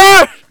want to hear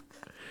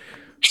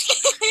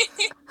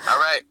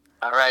more!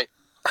 All right.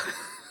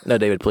 No,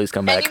 David, please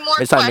come back. Any more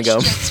It's time to go.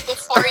 questions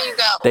before you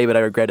go? David, I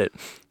regret it.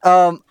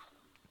 Before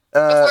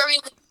we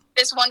leave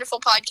this wonderful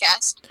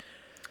podcast,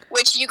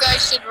 which you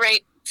guys should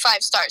rate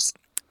 5 stars.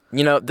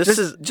 You know, this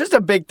is Just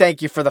a big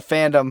thank you for the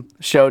fandom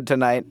showed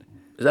tonight.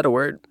 that a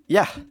word?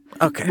 Yeah.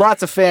 Okay.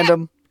 Lots of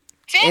fandom.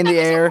 In the Fandom is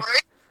a air.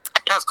 word.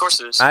 Yeah, of course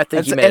it is. I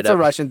think It's, you made it's it a up.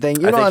 Russian thing.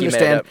 You I don't think you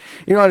made it understand. up.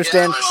 You don't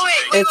understand.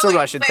 Yeah. It's a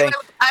Russian thing.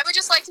 I would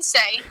just like to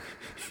say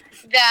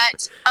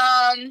that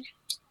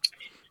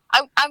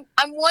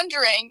I'm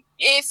wondering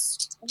if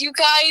you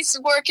guys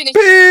work in a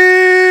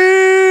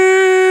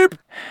Beep.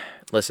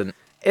 Listen,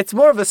 It's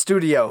more of a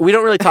studio. we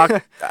don't really talk. We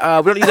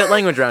don't use that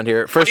language around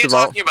here. What are First you of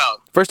all, talking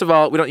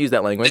about? we don't use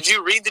that language. Did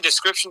you read the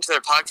description to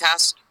their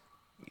podcast?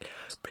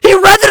 He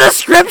read the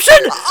description?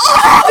 Dude,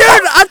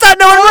 I thought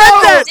no one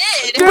read that.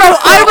 did. Bro,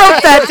 I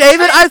wrote that,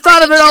 David. I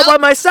thought of it all by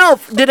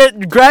myself. Did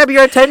it grab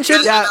your attention?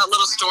 Is that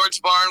little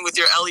storage barn with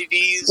your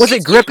LEDs? Was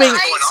it gripping?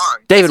 What's going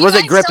on? David, was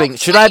it You guys gripping? don't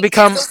Should I like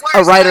become the a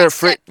words writer I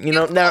for, said. you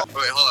know, now?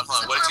 Wait, hold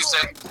on. What did you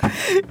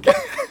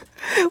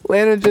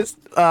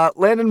say?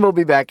 Landon will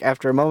be back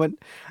after a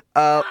moment.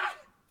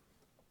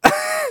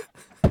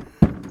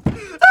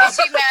 Is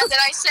he mad that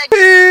I said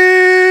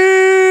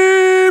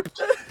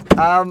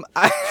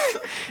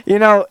You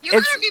know, you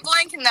it's better be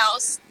blanking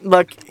those?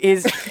 look,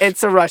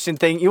 it's a Russian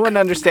thing. You wouldn't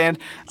understand.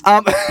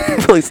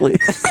 Please leave.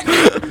 What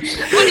do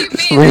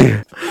you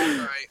mean? All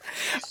right.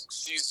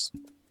 She's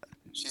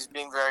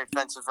being very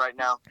offensive right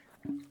now.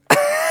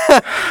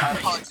 I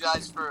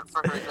apologize for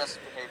her aggressive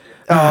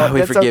behavior.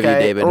 We It's forgive you, okay.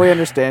 David. We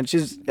understand.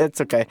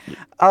 It's okay.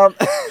 All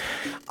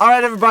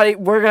right, everybody,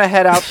 we're gonna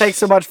head out. Thanks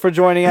so much for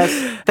joining us.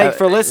 Thanks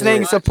for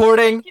listening,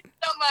 supporting. Thank you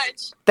so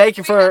much. Thank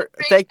you We had a for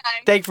great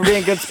time. thank you for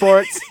being good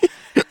sports.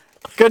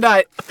 Good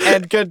night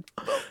and good.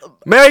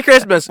 Merry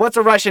Christmas. What's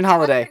a Russian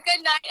holiday?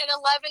 Good night at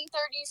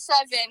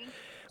 11:37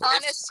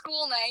 on a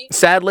school night.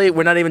 Sadly,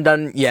 we're not even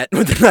done yet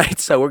with the night,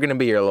 so we're going to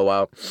be here a little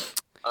while.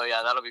 Oh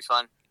yeah, that'll be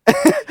fun.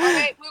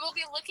 Alright, we will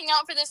be looking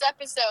out for this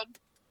episode.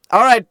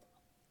 All right.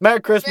 Merry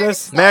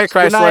Christmas. Merry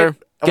Good night. Chrysler.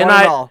 Good One and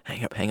night. all.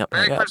 Hang up, hang up,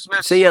 Merry hang up.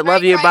 Christmas. See ya. Love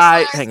Merry you.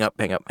 Bye. Chrysler. Hang up,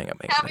 hang up, hang up,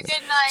 hang up. Have a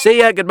good night. See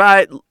ya.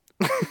 Goodbye.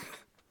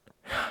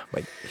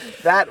 Wait.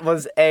 That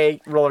was a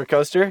roller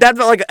coaster. That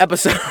felt like an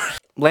episode.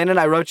 Landon,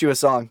 I wrote you a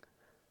song.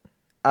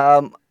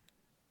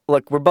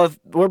 Look, we're both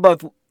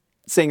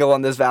single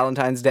on this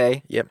Valentine's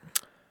Day. Yep.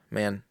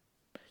 Man.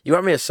 You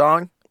want me a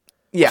song?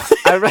 Yeah,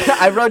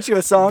 I wrote you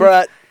a song.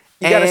 Bruh,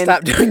 you gotta And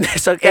stop doing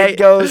this, okay?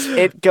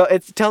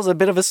 It tells a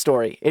bit of a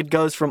story. It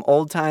goes from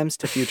old times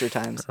to future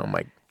times. Oh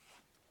my.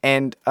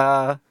 And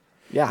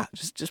yeah,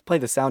 just play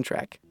the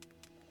soundtrack.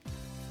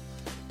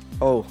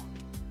 Oh,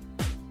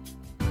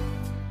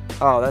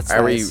 that's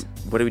Are nice.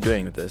 what are we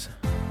doing with this?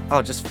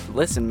 Oh, just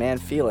listen, man,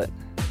 feel it.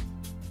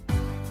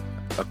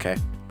 Okay.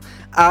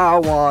 I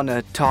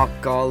wanna talk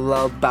all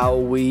about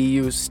we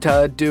used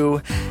to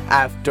do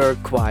after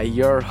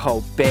choir,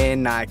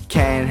 hoping I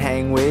can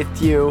hang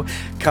with you.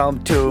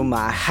 Come to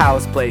my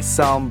house, play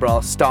some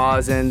Brawl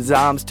Stars and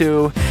Zoms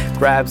too.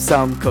 Grab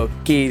some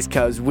cookies,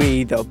 cause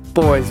we the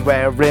boys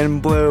wearing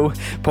blue.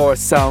 Pour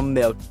some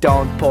milk,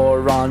 don't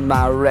pour on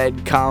my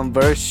red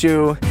Converse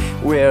shoe.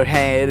 We're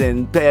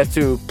heading there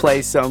to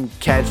play some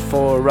catch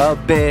for a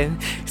bit.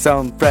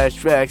 Some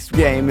fresh Rex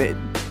game it.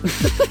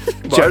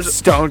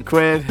 Just don't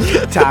quit.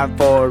 Time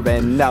for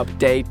an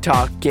update,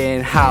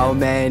 talking how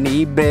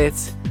many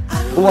bits.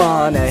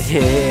 Wanna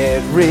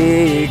hit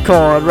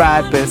record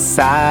right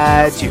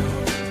beside you.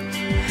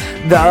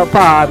 The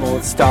pod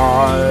won't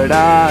start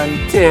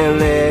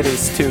until it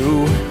is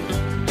 2.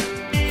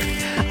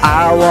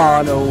 I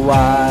wanna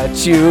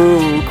watch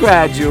you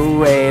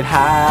graduate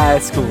high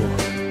school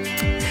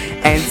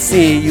and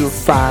see you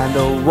find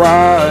the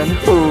one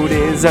who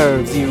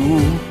deserves you.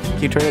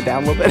 Can you turn it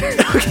down a little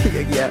bit?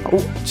 Okay, yeah.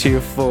 Oh. Cheer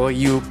for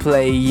you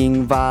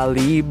playing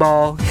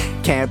volleyball.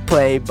 Can't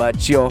play,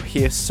 but you're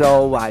here,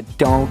 so I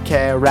don't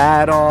care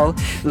at all.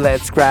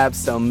 Let's grab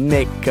some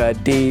Mickey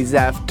D's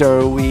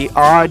after we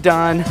are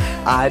done.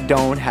 I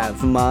don't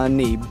have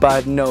money,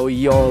 but know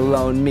you'll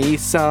loan me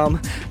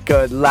some.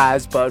 Good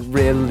lives, but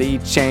really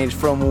changed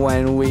from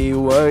when we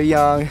were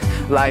young.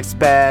 Life's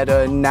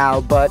better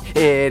now, but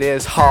it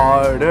is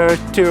harder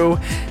to.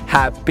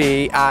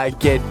 Happy I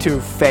get to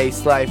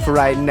face life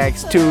right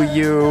next to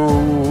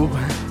you.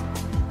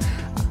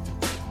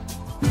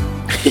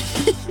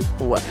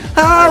 What?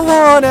 I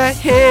wanna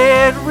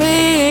hit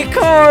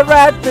record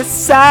right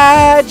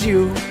beside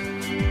you.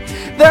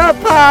 The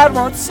pod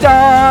won't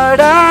start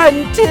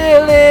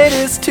until it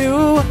is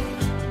 2.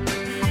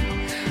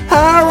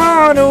 I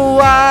wanna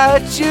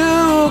watch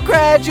you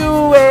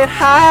graduate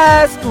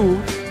high school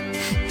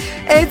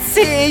and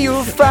see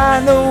you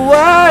find the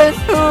one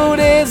who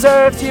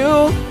deserves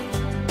you.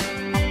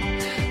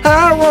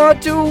 I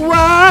want to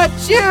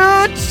watch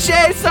you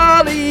chase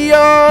all of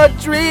your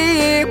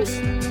dreams.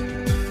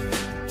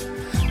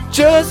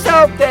 Just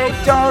hope they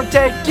don't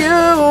take you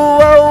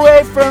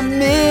away from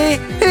me.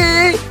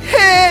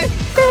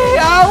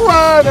 I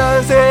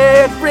wanna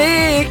hit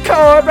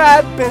record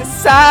right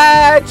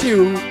beside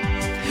you.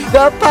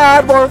 The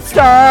pod won't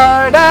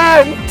start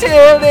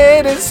until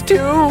it is 2.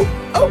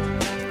 Oh.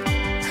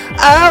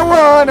 I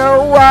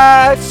wanna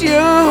watch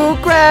you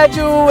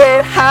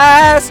graduate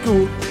high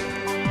school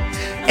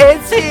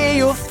and see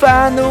you'll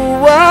find the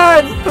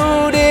one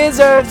who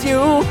deserves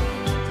you.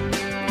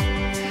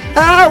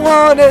 I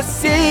wanna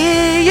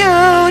see you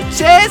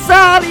chase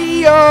all of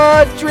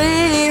your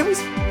dreams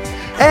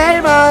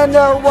and find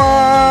the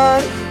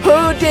one who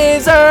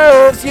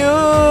deserves you.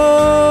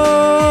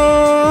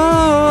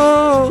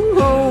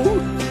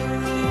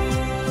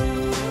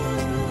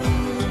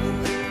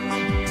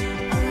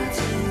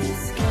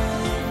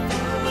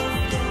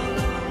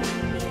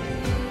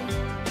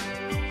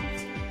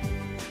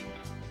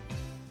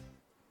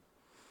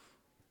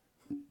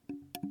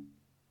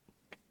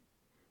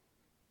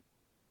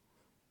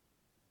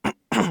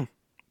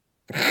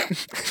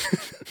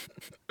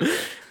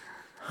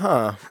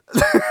 Huh.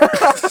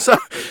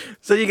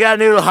 so you got a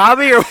new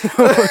hobby or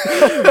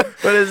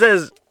what is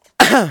this?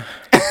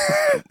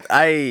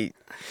 I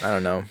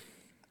don't know.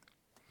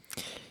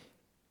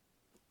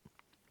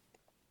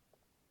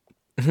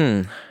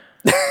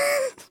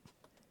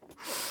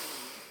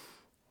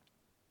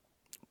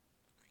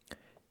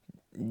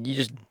 You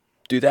just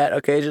do that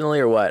occasionally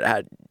or what?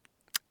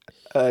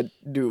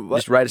 Do what?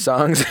 Just write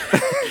songs?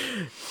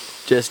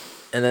 Just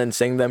and then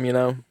sing them, you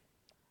know?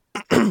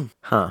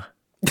 Huh.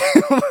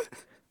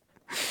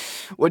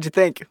 What'd you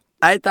think?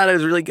 I thought it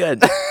was really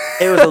good.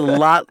 It was a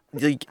lot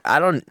like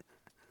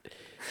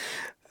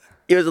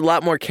it was a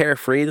lot more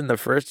carefree than the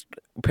first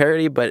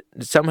parody, but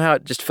somehow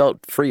it just felt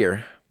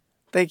freer.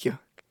 Thank you.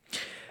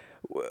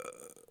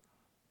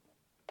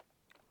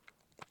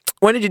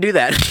 When did you do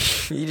that?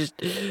 You just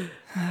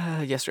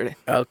Yesterday.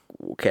 oh,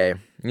 okay.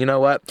 You know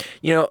what?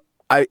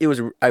 I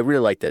really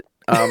liked it.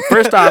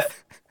 First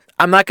off,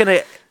 I'm not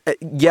gonna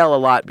yell a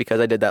lot because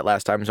I did that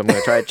last time, so I'm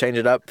gonna try to change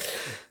it up.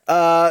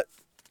 I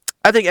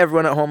think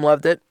everyone at home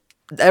loved it.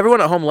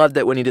 Everyone at home loved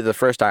it when you did it the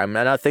first time,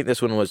 and I think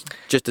this one was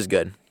just as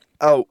good.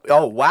 Oh,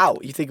 wow.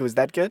 You think it was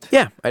that good?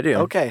 Yeah, I do.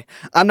 Okay.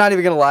 I'm not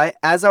even going to lie.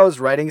 As I was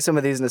writing some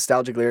of these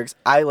nostalgic lyrics,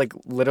 I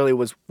literally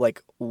was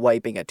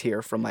wiping a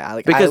tear from my eye.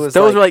 I Because was,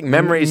 those were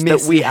memories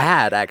that we missing-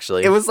 had,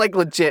 actually. It was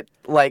legit,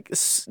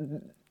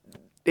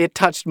 it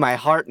touched my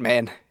heart,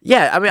 man.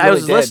 Yeah, I mean, I really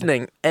was did.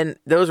 listening, and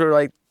those were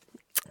Like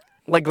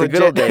The legit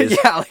good old days.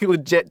 Yeah,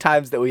 legit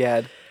times that we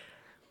had.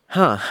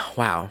 huh,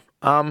 wow.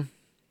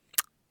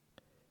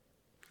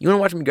 You want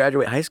to watch me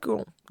graduate high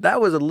school? That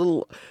was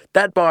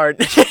that bar,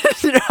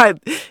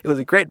 it was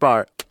a great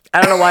bar. I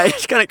don't know why, it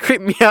just kind of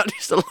creeped me out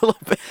just a little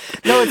bit.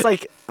 No, it's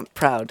I'm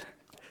proud.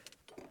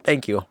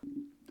 Thank you.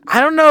 I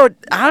don't know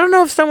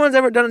if someone's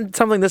ever done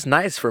something this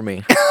nice for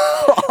me.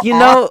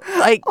 That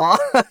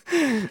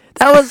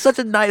was such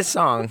a nice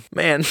song,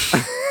 man.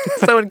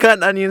 Someone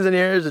cutting onions in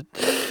here is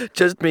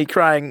just me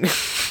crying.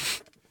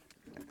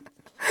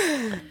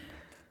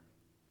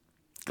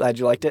 Glad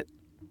you liked it.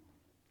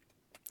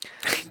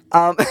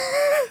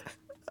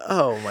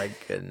 Oh my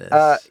goodness.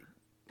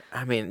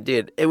 I mean,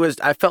 dude,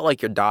 I felt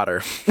like your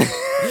daughter.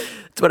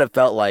 That's what it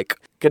felt like.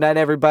 Good night,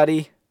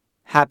 everybody.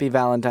 Happy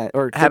Valentine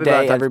or Happy good day,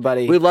 Valentine's.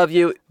 everybody. We love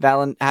you,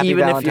 Happy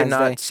even Valentine's if you're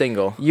not Day.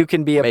 single. You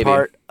can be a Maybe.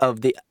 part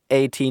of the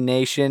AT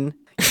Nation.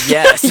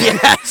 Yes.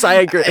 Yes, I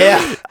agree.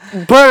 Yeah.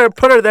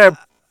 Put her there,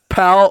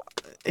 pal,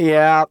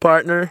 Yeah.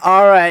 partner.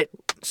 All right.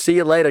 See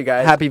you later,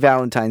 guys. Happy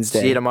Valentine's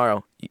Day. See you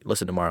tomorrow.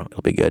 Listen tomorrow.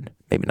 It'll be good.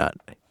 Maybe not.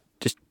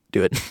 Just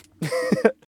do it.